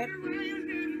puedo poner.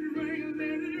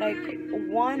 Like,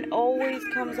 one always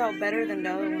comes out better than the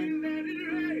other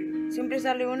one. Siempre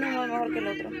sale uno más mejor que el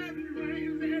otro.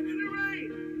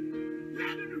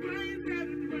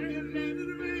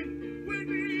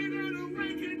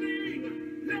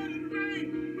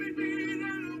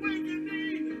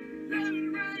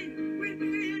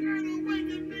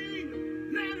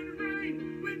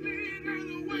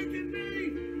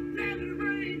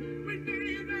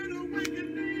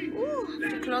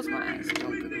 Close my eyes.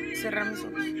 Tengo que cerrar mis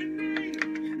ojos.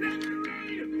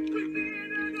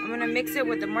 I'm gonna mix it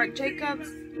with the Marc Jacobs.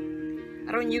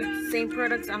 I don't use the same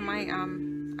products on my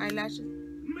eyelashes.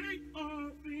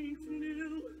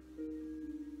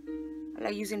 I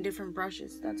like using different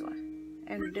brushes, that's why.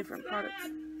 And different products.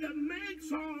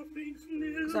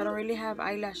 Because I don't really have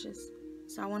eyelashes.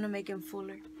 So I want to make them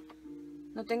fuller.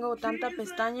 No tengo tanta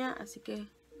pestaña, así que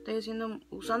estoy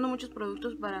usando muchos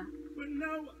productos para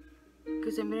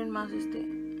que se miren más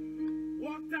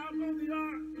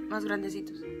más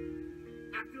grandecitos.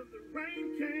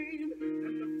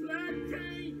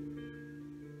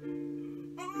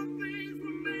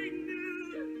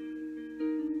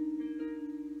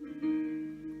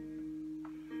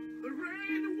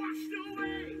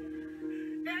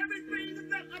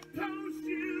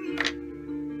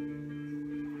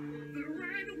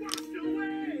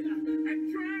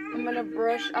 I'm gonna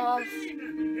brush off.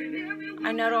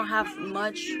 I know I don't have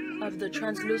much of the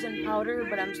translucent powder,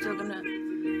 but I'm still gonna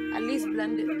at least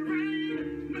blend it.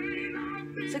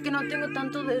 Sé que no tengo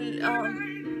tanto del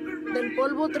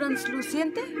polvo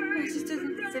transluciente, así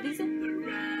se dice,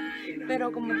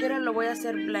 pero como quiera lo voy a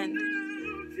hacer blend.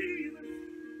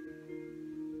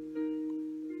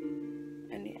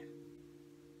 And yeah.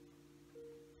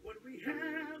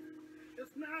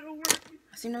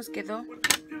 Así nos quedó.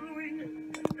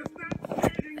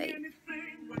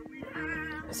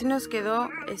 Así nos quedó,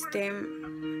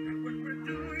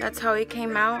 that's how it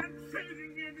came out.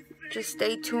 Just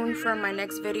stay tuned for my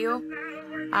next video.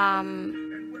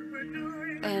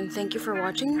 And thank you for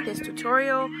watching this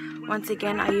tutorial. Once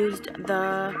again, I used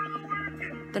the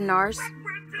NARS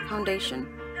foundation.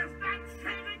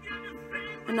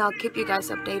 And I'll keep you guys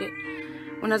updated.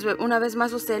 Una vez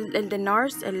más usé el de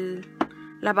NARS,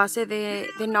 la base de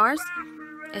NARS.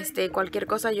 Cualquier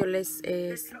cosa yo les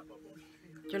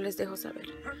dejo saber.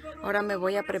 Ahora me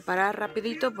voy a preparar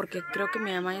rapidito porque creo que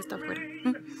mi mamá ya está afuera.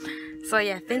 So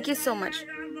yeah, thank you so much.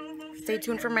 Stay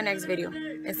tuned for my next video.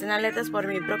 Estén alertas por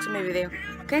mi próximo video.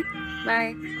 Okay,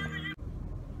 bye.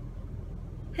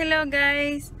 Hello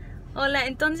guys. Hola,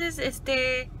 entonces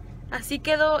así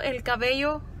quedó el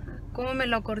cabello, como me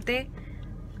lo corté.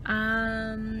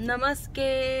 Nada más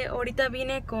que ahorita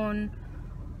vine con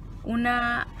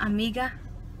una amiga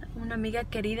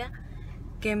querida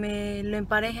que me lo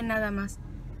empareje nada más.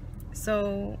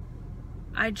 So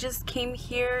I just came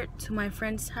here to my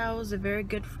friend's house, a very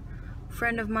good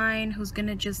friend of mine who's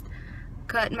gonna just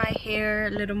cut my hair a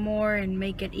little more and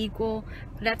make it equal.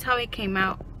 That's how it came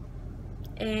out.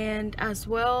 And as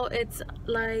well, it's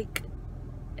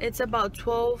about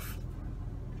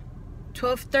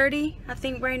 12:30 I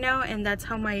think right now, and that's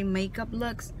how my makeup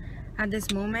looks at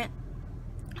this moment.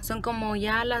 Son como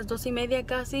ya las 2:30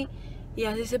 casi, y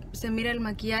así se mira el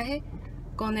maquillaje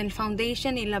con el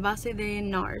foundation y la base de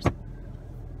NARS.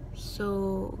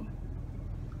 So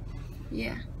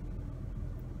yeah.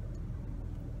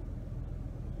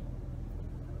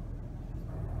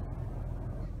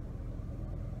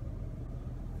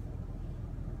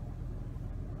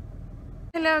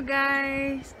 Hello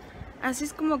guys. Así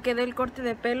es como quedó el corte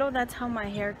de pelo. That's how my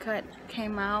haircut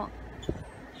came out.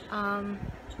 I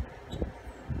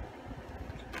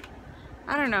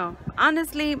don't know.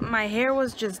 Honestly, my hair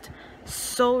was just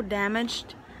so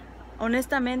damaged.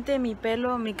 Honestamente, mi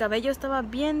cabello estaba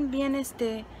bien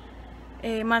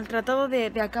maltratado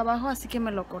de acá abajo, así que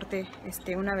me lo corté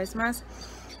una vez más.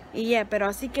 Y yeah, pero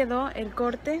así quedó el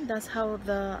corte. That's how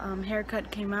the haircut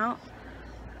came out.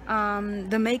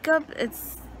 The makeup,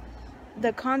 it's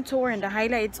the contour and the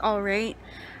highlight, it's alright,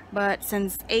 but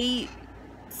since 8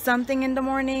 something in the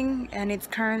morning and it's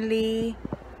currently,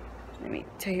 let me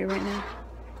tell you right now,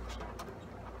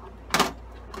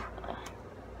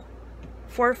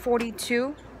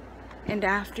 4:42 in the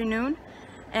afternoon,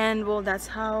 and well, that's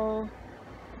how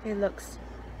it looks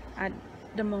at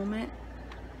the moment.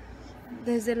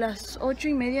 Desde las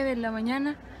 8:30 de la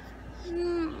mañana,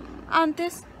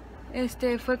 antes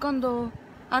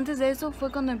de eso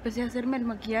fue cuando empecé a hacerme el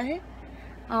maquillaje.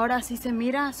 Ahora sí se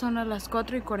mira, son a las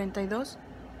 4:42.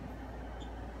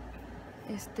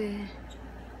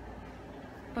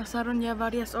 Pasaron ya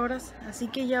varias horas, así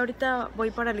que ya ahorita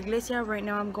voy para la iglesia. Right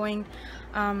now I'm going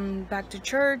back to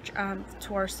church,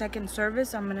 to our second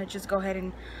service. I'm gonna just go ahead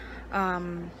and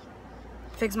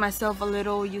fix myself a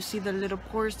little. You see the little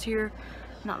pores here,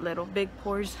 not little, big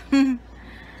pores.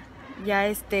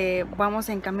 Ya vamos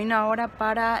en camino ahora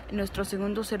para nuestro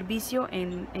segundo servicio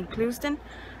en Clewiston.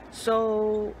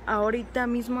 So ahorita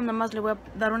mismo nada más le voy a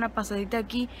dar una pasadita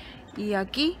aquí y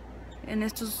aquí, en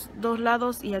estos dos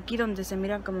lados, y aquí donde se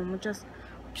miran como muchos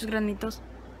granitos.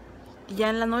 Y ya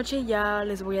en la noche ya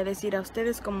les voy a decir a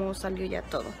ustedes cómo salió ya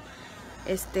todo.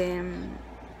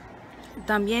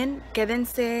 También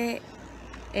quédense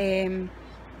en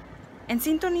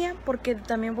sintonía, porque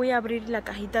también voy a abrir la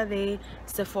cajita de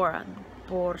Sephora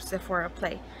por Sephora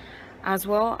Play as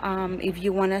well. If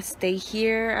you want to stay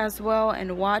here as well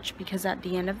and watch, because at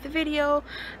the end of the video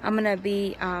I'm gonna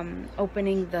be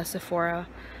opening the Sephora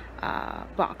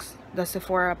box, the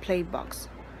Sephora Play box,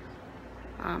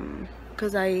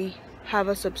 because I have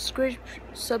a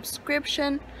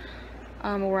subscription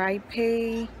where I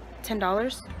pay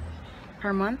 $10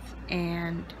 per month,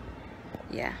 and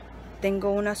yeah,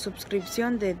 tengo una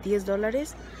suscripción de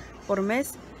 $10 por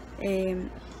mes,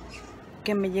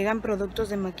 que me llegan productos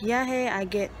de maquillaje. I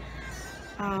get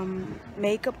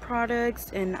makeup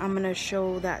products, and I'm gonna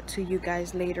show that to you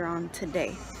guys later on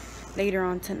tonight.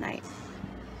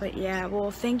 But yeah,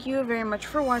 well, thank you very much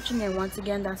for watching, and once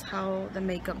again, that's how the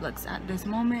makeup looks at this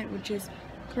moment, which is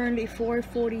currently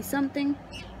 4:40 something.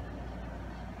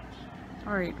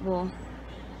 Alright, well,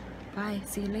 bye,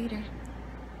 see you later.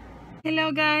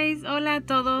 Hello guys, hola a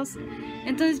todos.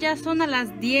 Entonces ya son a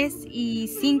las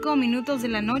 10:05 de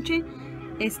la noche.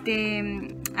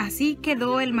 Así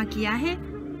quedó el maquillaje.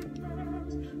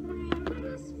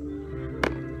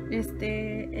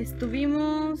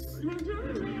 Estuvimos.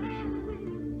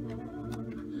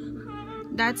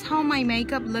 That's how my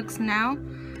makeup looks now.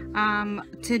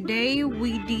 Today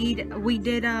we did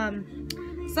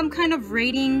some kind of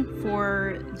rating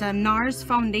for the NARS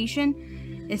foundation.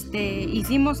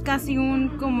 Hicimos casi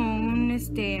como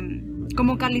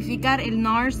calificar el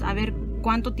NARS, a ver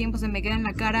cuánto tiempo se me queda en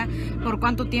la cara, por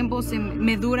cuánto tiempo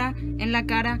me dura en la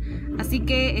cara. Así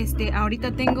que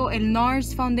ahorita tengo el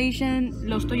NARS Foundation,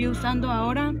 lo estoy usando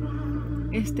ahora.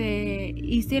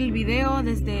 Hice el video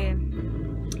desde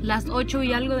las 8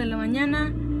 y algo de la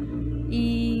mañana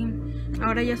y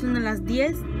ahora ya son las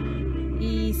 10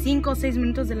 y 5 o 6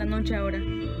 minutos de la noche ahora.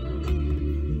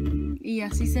 Y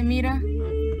así se mira.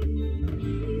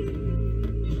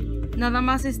 Nada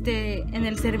más en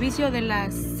el servicio de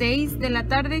las 6 de la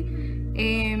tarde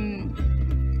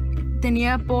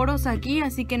tenía poros aquí,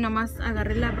 así que nada más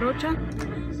agarré la brocha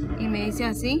y me hice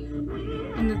así,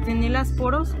 donde tenía las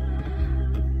poros.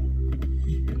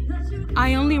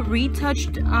 I only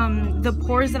retouched the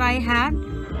pores that I had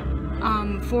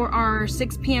for our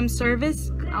 6 p.m.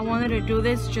 service. I wanted to do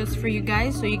this just for you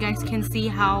guys, so you guys can see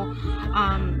how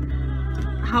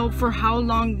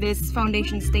long this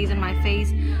foundation stays in my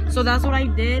face. So that's what I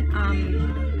did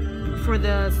for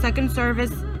the second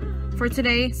service for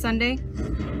today, Sunday.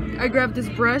 I grabbed this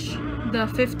brush, the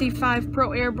 55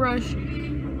 Pro Air brush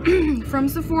from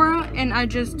Sephora, and I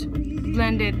just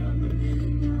blended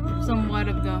somewhat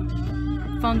of the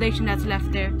foundation that's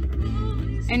left there.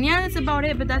 And yeah, that's about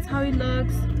it, but that's how it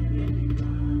looks.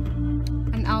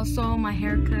 And also my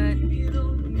haircut.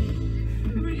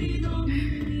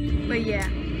 But yeah,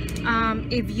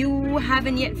 if you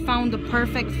haven't yet found the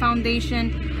perfect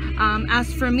foundation,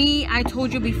 as for me, I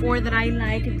told you before that I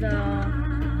like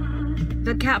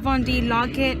the Kat Von D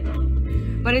Lock-It,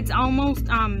 but it's almost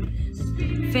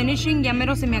finishing. Ya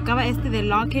mero se me acaba de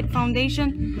Lock-It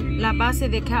foundation, la base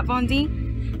de Kat Von D.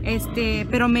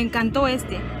 Pero me encantó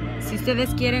Si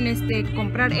ustedes quieren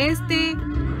comprar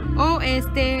o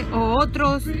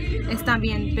otros, está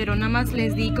bien, pero nada más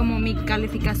les di como mi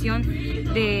calificación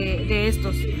de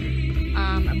estos.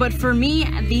 But for me,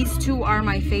 these two are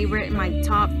my favorite, my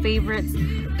top favorites,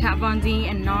 Kat Von D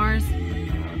and NARS.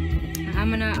 I'm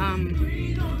gonna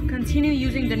continue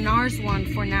using the NARS one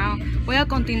for now. Voy a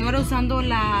continuar usando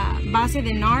la base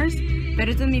de NARS,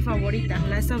 pero esta es mi favorita,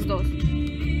 estas dos.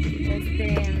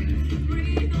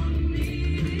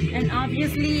 And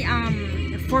obviously,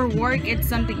 for work, it's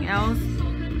something else.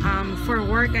 For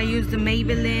work, I use the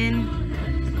Maybelline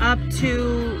up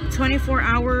to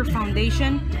 24-hour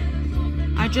foundation.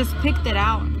 I just picked it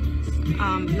out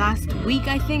last week,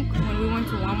 I think, when we went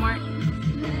to Walmart.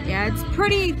 Yeah, it's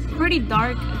pretty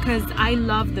dark because I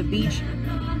love the beach.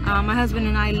 My husband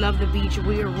and I love the beach.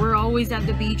 We're always at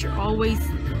the beach, or always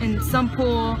in some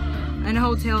pool, in a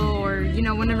hotel, or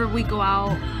whenever we go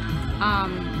out,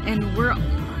 and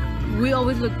we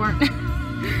always look burnt.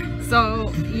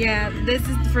 So yeah,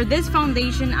 for this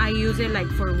foundation, I use it like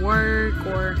for work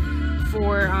or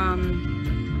for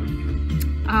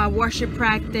worship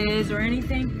practice or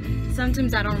anything.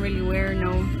 Sometimes I don't really wear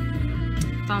no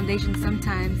foundation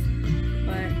sometimes,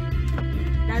 but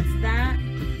that's that.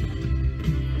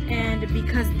 And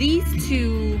because these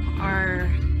two are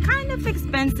kind of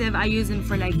expensive, I use them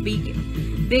for like big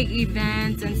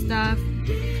events and stuff.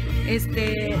 Les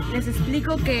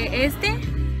explico que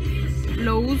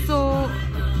lo uso,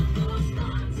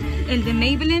 el de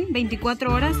Maybelline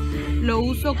 24 horas, lo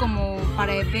uso como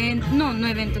para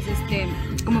eventos,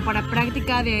 como para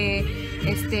práctica de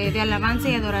alabanza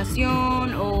y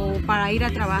adoración, o para ir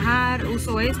a trabajar.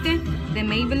 Uso de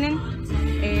Maybelline.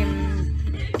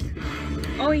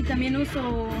 Y también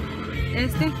uso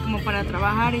como para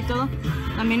trabajar y todo.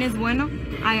 También es bueno.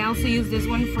 I also use this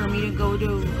one for me to go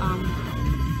to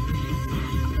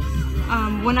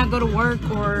when I go to work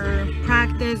or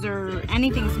practice or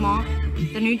anything small.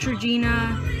 The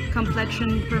Neutrogena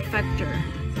Complexion Perfector.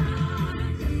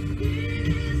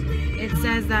 It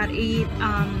says that it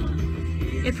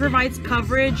provides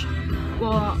coverage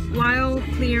while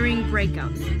clearing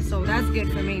breakouts, so that's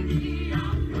good for me.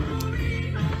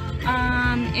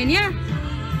 And yeah,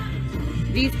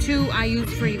 these two I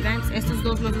use for events. Estos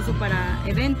dos los uso para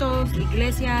eventos,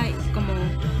 iglesia, como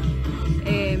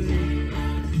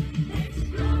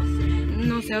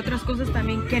no sé, otras cosas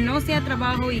también, que no sea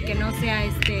trabajo y que no sea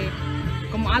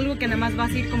como algo que nada más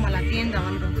vas a ir como a la tienda o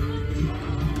algo.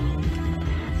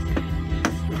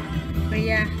 But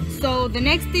yeah, so the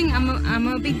next thing I'm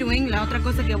gonna be doing, la otra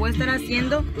cosa que voy a estar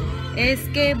haciendo es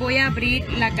que voy a abrir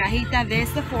la cajita de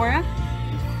Sephora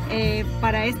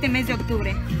para este mes de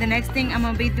octubre. The next thing I'm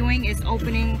gonna be doing is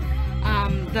opening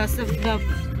the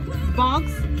box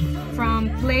from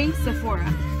Play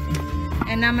Sephora,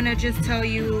 and I'm gonna just tell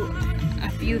you a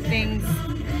few things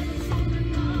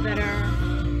that are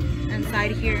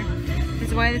inside here.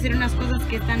 Les voy a decir unas cosas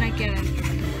que están aquí adentro.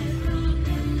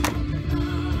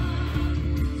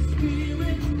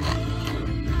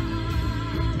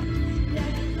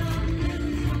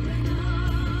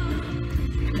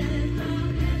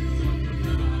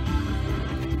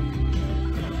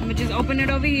 just open it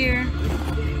over here.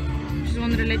 Just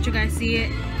wanted to let you guys see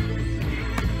it.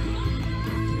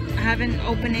 I haven't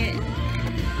opened it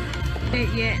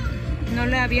yet. No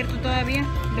lo he abierto todavía.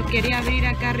 Lo quería abrir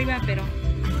acá arriba, pero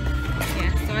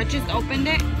yeah. So I just opened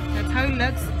it. That's how it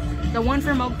looks. The one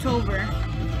from October.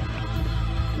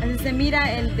 Así se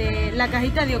mira el de la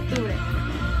cajita de octubre.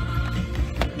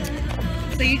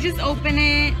 So you just open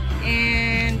it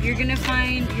and you're gonna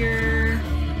find your...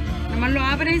 Nomás lo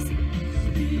abres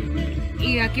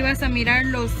y aquí vas a mirar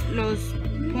los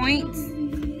points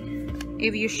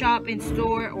if you shop in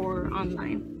store or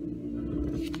online.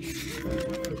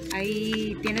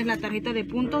 Ahí tienes la tarjeta de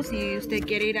puntos si usted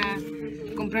quiere ir a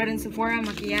comprar en Sephora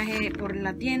maquillaje por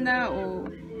la tienda o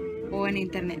en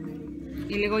internet.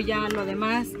 Y luego ya lo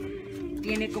demás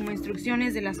tiene como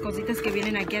instrucciones de las cositas que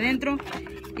vienen aquí adentro.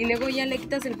 Y luego ya le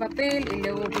quitas el papel y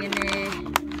luego viene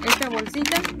esta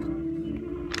bolsita.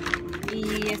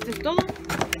 Y esto es todo.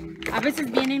 A veces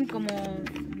vienen como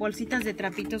bolsitas de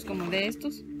trapitos como de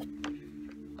estos.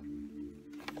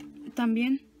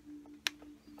 También.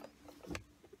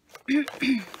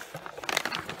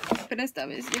 Pero esta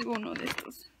vez llegó uno de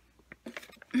estos.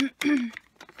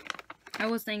 I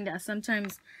was saying that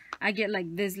sometimes I get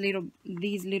like these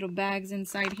little bags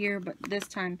inside here, but this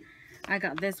time I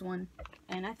got this one.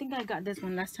 And I think I got this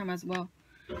one last time as well.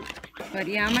 But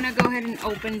yeah, I'm gonna go ahead and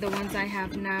open the ones I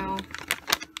have now.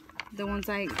 The ones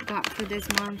I got for this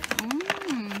month.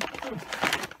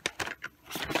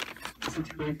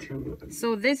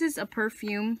 So this is a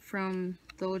perfume from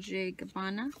Dolce &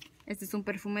 Gabbana. Este es un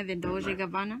perfume de Dolce &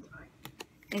 Gabbana.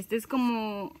 Este es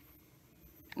como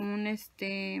un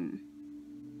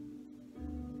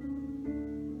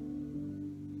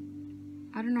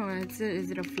I don't know,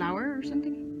 is it a flower or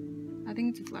something? I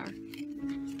think it's a flower.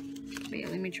 But yeah,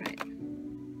 let me try it.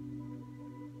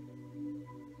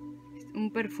 Un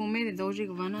perfume de Dolce &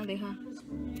 Gabbana,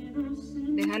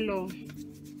 déjalo,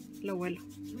 lo huelo.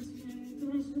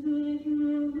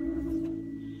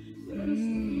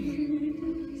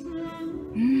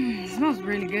 It smells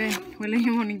really good. Huele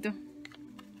bien bonito.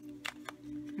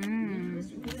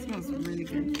 It smells really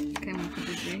good. Okay, I'm gonna put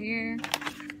this right here.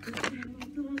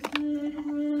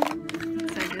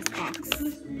 Inside this box.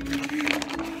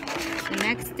 The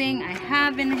next thing I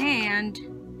have in hand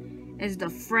is the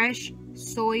Fresh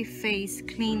Soy Face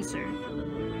Cleanser.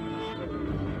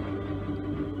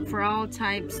 For all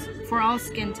types, for all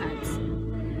skin types.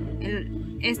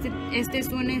 Este es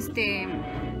un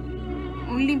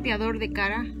limpiador de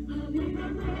cara.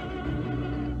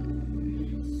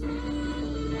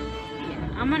 Yeah,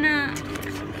 I'm gonna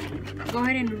go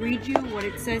ahead and read you what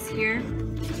it says here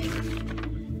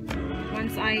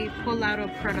once I pull out a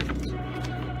product.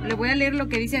 Le voy a leer lo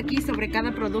que dice aquí sobre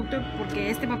cada producto porque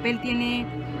este papel tiene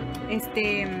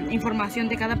información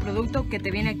de cada producto que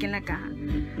te viene aquí en la caja.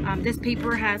 This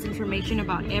paper has information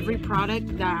about every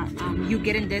product that you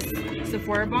get in this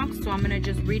Sephora box. So I'm going to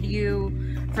just read you,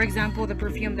 for example, the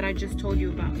perfume that I just told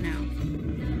you about now.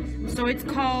 So it's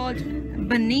called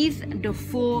Beneath the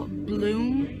Full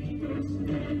Bloom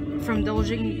from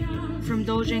Dolce &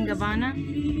 Gabbana.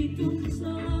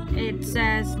 It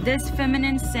says, this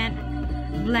feminine scent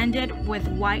blended with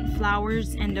white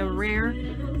flowers and a rare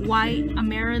white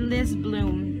amaryllis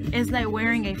bloom is like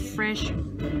wearing a fresh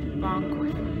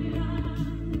banquet.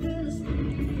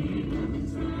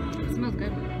 It smells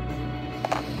good.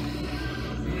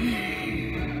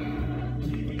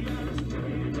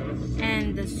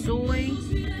 And the soy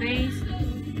face,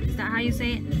 is that how you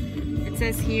say it? It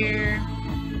says here,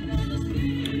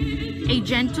 a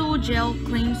gentle gel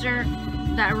cleanser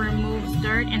that removes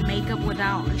dirt and makeup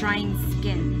without drying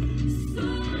skin.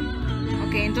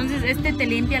 Ok, entonces este te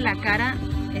limpia la cara,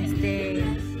 te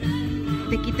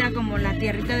quita como la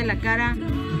tierrita de la cara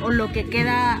o lo que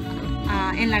queda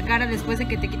en la cara después de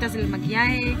que te quitas el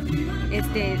maquillaje,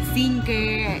 sin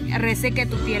que reseque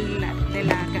tu piel de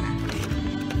la cara.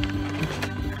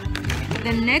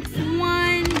 The next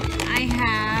one I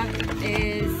have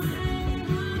is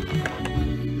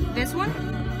this one.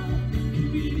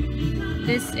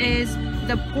 This is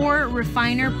the Pore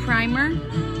Refiner Primer,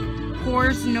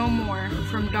 Pores No More,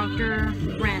 from Dr.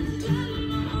 Brandt.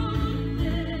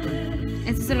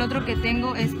 Este es el otro que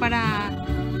tengo, es para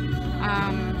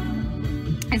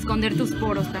esconder tus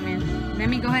poros también. Let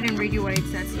me go ahead and read you what it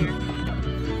says here.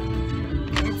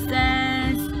 It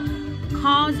says,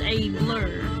 cause a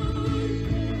blur.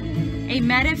 A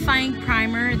mattifying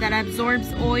primer that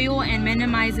absorbs oil and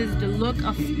minimizes the look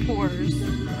of pores.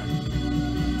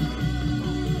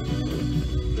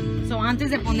 So, antes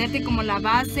de ponerte como la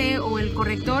base o el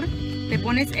corrector, te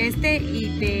pones y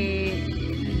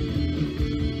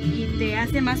te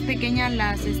hace más pequeña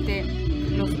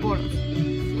los poros.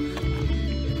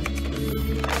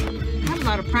 I have a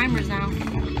lot of primers now.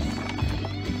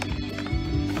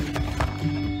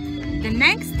 The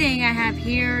next thing I have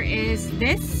here is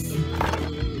this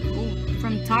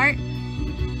from Tarte.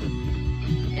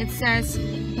 It says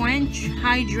Quench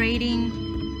Hydrating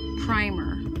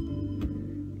Primer.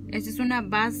 Esta es una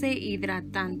base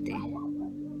hidratante.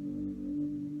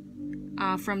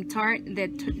 From Tarte,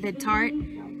 the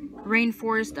Tarte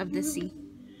Rainforest of the Sea.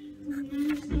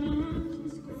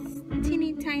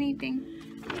 Teeny tiny thing.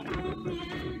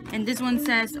 And this one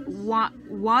says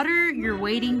water you're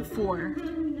waiting for.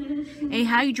 A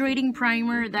hydrating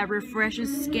primer that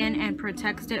refreshes skin and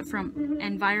protects it from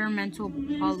environmental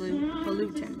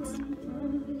pollutants.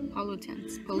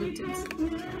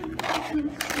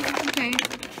 Okay.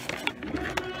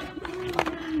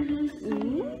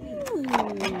 Ooh.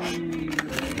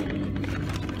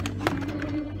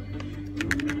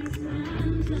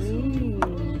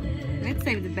 Let's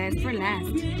save the best for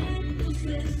last.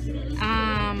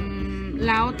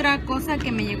 La otra cosa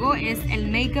que me llegó es el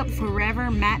Makeup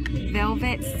Forever Matte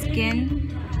Velvet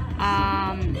Skin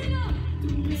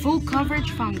Full Coverage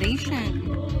Foundation.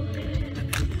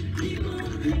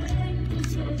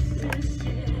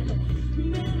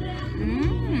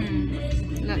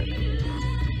 Look.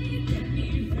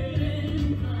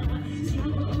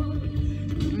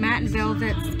 Matte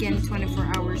Velvet Skin 24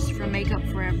 Hours from Makeup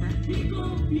Forever.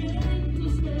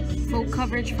 Full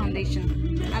Coverage Foundation.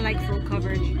 I like full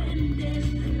coverage.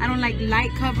 I don't like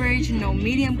light coverage, no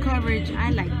medium coverage.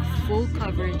 I like full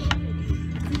coverage.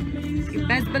 You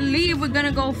best believe we're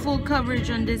gonna go full coverage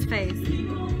on this face.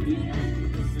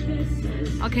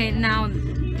 Okay, now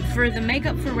for the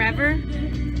Makeup Forever,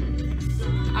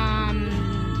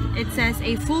 it says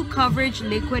a full coverage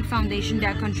liquid foundation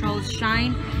that controls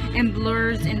shine and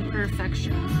blurs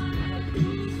imperfections.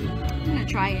 I'm gonna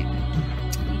try it.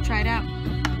 Try it out.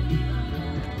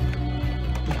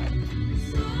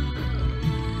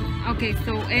 Ok,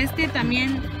 so este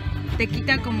también te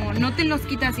quita como, no te los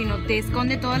quita, sino te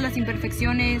esconde todas las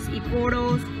imperfecciones y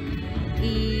poros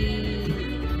y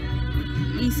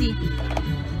sí.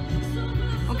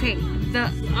 Okay, the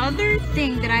other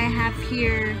thing that I have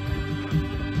here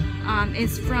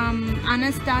is from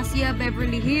Anastasia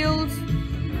Beverly Hills.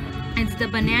 It's the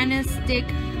Banana Stick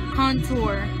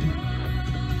Contour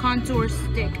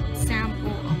Stick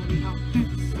Sample. Oh no.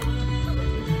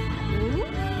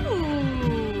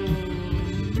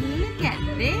 Look at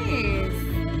this.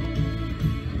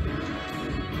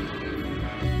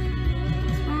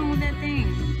 What's wrong with that thing?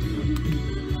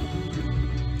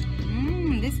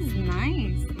 This is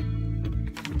nice.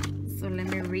 So let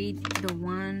me read the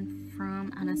one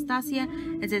from Anastasia.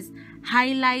 It says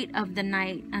Highlight of the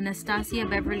Night, Anastasia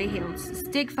Beverly Hills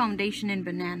Stick Foundation in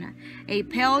Banana, a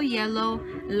pale yellow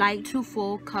light to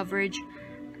full coverage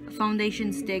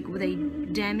foundation stick with a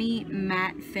demi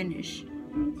matte finish.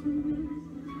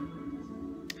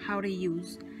 How to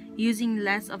use: using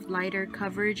less of lighter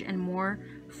coverage and more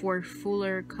for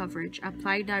fuller coverage.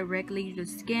 Apply directly to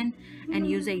skin and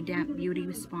use a damp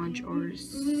beauty sponge or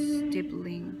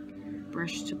stippling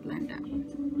brush to blend out.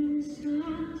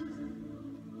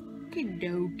 Okie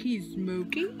dokie,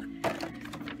 smoky.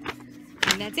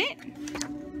 And that's it.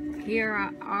 Here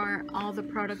are all the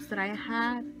products that I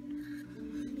had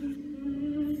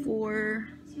for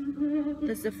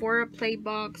the Sephora Play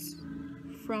Box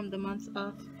from the month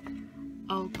of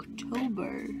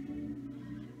October.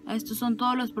 Estos son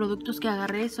todos los productos que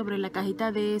agarré sobre la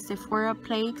cajita de Sephora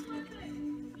Play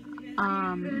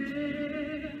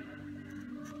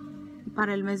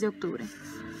para el mes de octubre.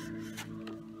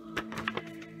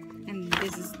 And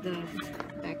this is the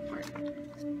back part.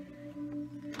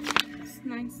 It's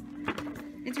nice.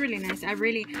 It's really nice.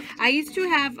 I used to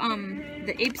have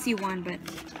the Ipsy one, but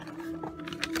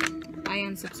I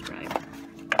unsubscribed.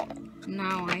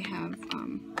 Now I have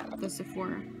the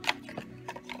Sephora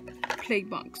Play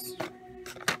Box,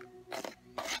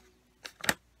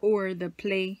 or the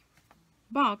Play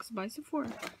Box by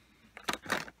Sephora.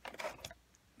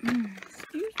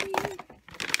 Excuse me.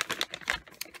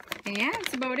 And yeah,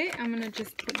 that's about it. I'm gonna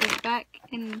just put this back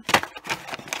in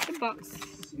the box,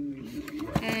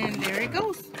 and there it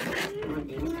goes.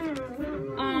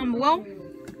 Well,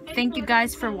 thank you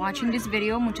guys for watching this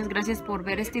video. Muchas gracias por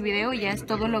ver este video. Ya es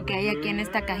todo lo que hay aquí en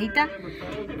esta cajita.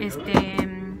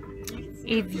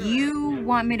 If you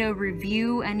want me to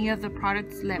review any of the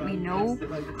products, let me know.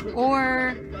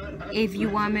 Or if you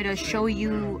want me to show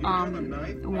you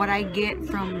what I get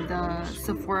from the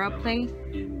Sephora Play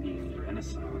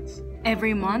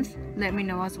every month, let me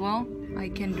know as well. I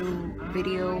can do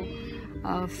video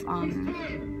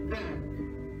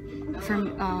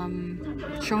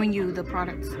showing you the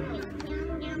products.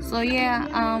 So yeah,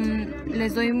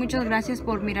 les doy muchas gracias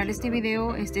por mirar este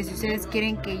video. Si ustedes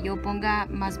quieren que yo ponga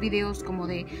más videos como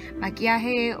de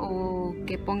maquillaje o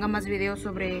que ponga más videos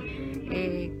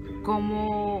sobre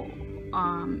cómo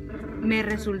me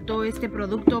resultó este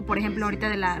producto, por ejemplo ahorita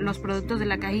de los productos de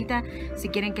la cajita, si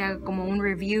quieren que haga como un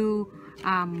review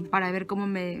para ver cómo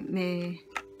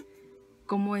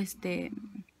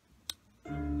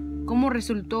cómo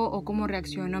resultó o cómo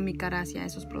reaccionó mi cara hacia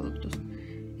esos productos.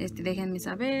 Déjenme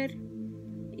saber,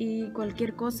 y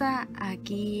cualquier cosa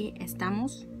aquí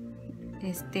estamos.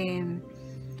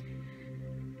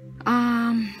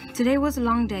 Today was a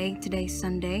long day. Today's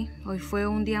Sunday. Hoy fue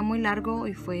un día muy largo.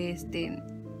 Hoy fue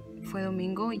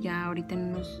domingo. Ya ahorita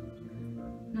en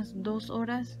unas 2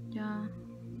 horas ya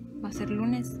va a ser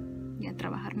lunes y a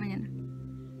trabajar mañana.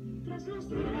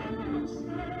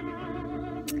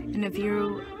 In a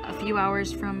few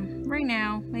hours from right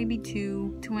now, maybe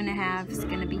 2.5, it's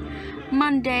gonna be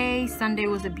Monday. Sunday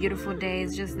was a beautiful day.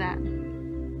 It's just that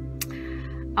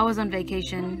I was on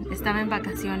vacation. Estaba en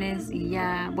vacaciones y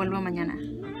ya vuelvo mañana.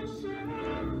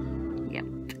 Yep.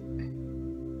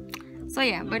 So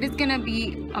yeah, but it's gonna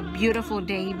be a beautiful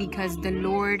day because the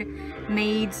Lord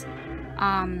makes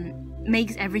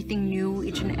everything new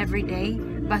each and every day.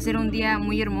 Va a ser un día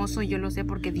muy hermoso, yo lo sé,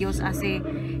 porque Dios hace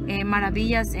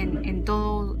maravillas en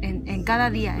todo, en cada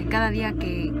día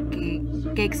que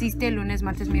existe, lunes,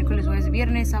 martes, miércoles, jueves,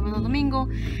 viernes, sábado, domingo.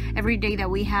 Every day that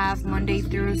we have, Monday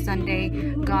through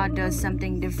Sunday, God does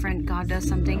something different. God does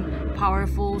something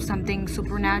powerful, something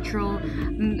supernatural.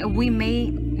 We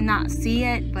may not see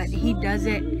it, but He does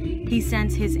it. He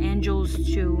sends His angels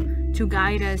to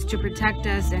guide us, to protect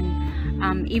us,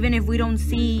 and even if we don't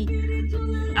see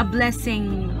a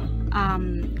blessing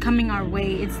coming our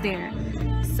way, it's there.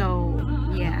 So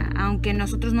yeah, aunque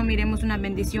nosotros no miremos una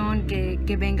bendición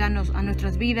que venga a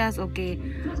nuestras vidas o que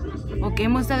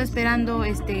hemos estado esperando,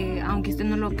 aunque usted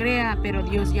no lo crea, pero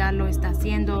Dios ya lo está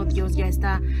haciendo, Dios ya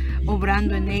está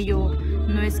obrando en ello.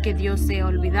 No es que Dios se ha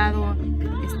olvidado,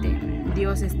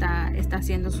 Dios está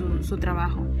haciendo su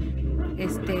trabajo.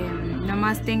 Nada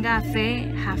más tenga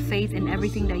fe, have faith in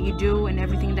everything that you do and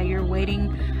everything that you're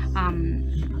waiting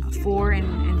for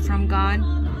and from God,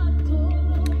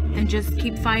 and just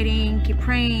keep fighting, keep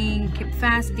praying, keep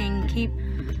fasting, keep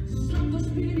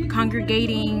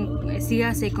congregating.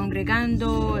 Sígase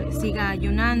congregando, siga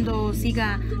ayunando,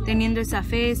 siga teniendo esa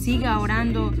fe, siga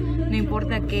orando, no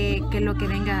importa qué lo que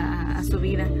venga a su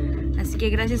vida. Así que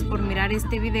gracias por mirar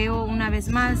este video una vez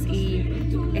más, y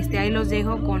ahí los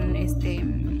dejo con este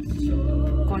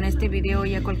video.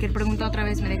 Y a cualquier pregunta otra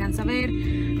vez me dejan saber.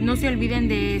 No se olviden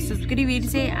de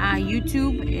suscribirse a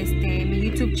YouTube, mi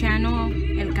YouTube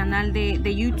channel, el canal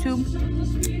de YouTube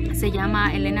se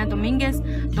llama Elena Dominguez.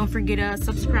 Don't forget to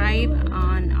subscribe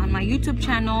on my YouTube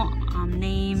channel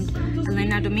named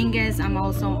Elena Dominguez. I'm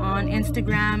also on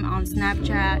Instagram, on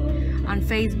Snapchat, on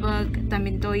Facebook.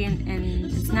 También estoy en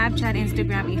Snapchat,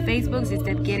 Instagram y Facebook. Si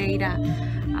usted quiere ir a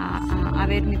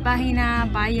ver mi página,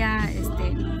 vaya,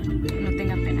 no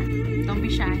tenga pena. Don't be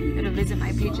shy, pero visit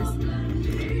my pages.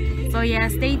 So yeah,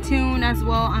 stay tuned as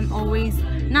well. I'm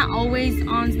not always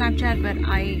on Snapchat, but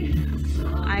I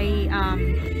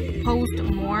post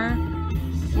more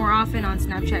often on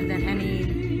Snapchat than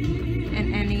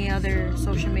any other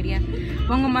social media.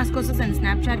 Pongo más cosas en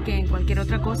Snapchat que en cualquier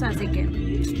otra cosa, así que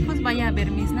pues vaya a ver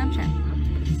mi Snapchat.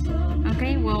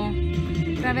 Okay, well,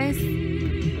 otra vez,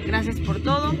 gracias por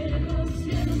todo.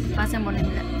 Pasen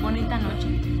bonita noche.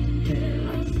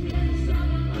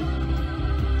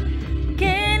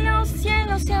 Que los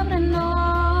cielos se abran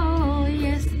hoy,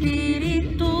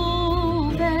 Espíritu,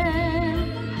 ven.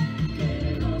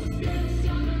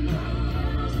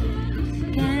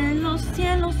 Que los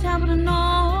cielos se abran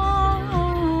hoy.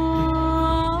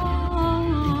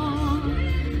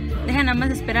 Dejen nada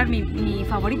más esperar mi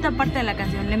favorita parte de la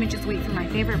canción. Let me just wait for my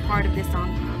favorite part of this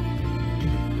song.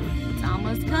 It's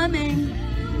almost coming.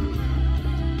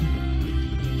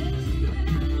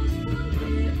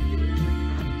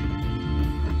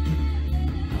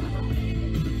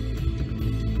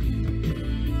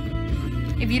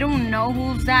 If you don't know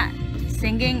who's that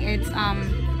singing, it's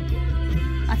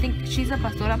I think she's a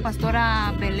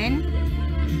Pastora Belen,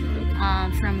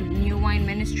 from New Wine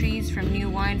Ministries, from New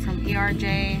Wine, from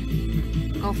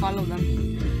ERJ. Go follow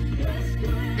them.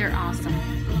 They're awesome.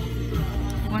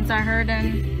 Once I heard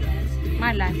them,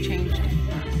 my life changed.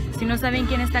 Si no saben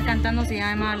quién está cantando, se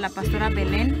llama la Pastora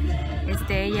Belen.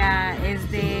 Ella es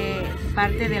de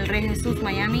parte del Rey Jesús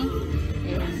Miami.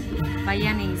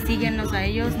 Vayan y síguenlos a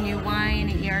ellos, New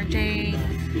Wine, ERJ,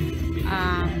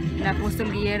 el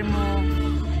apóstol Guillermo,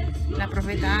 la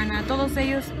profeta Ana, todos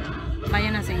ellos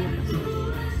vayan a seguirlos.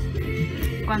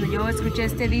 Cuando yo escuché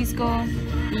este disco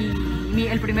y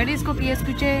el primer disco que yo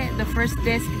escuché, the first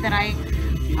disc that I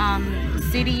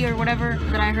CD or whatever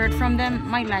that I heard from them,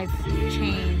 my life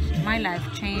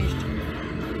changed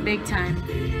big time.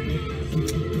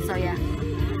 So yeah,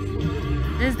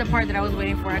 this is the part that I was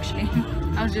waiting for actually.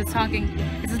 I was just talking.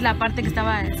 Esa es la parte que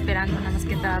estaba esperando, nada más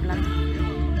que estaba hablando.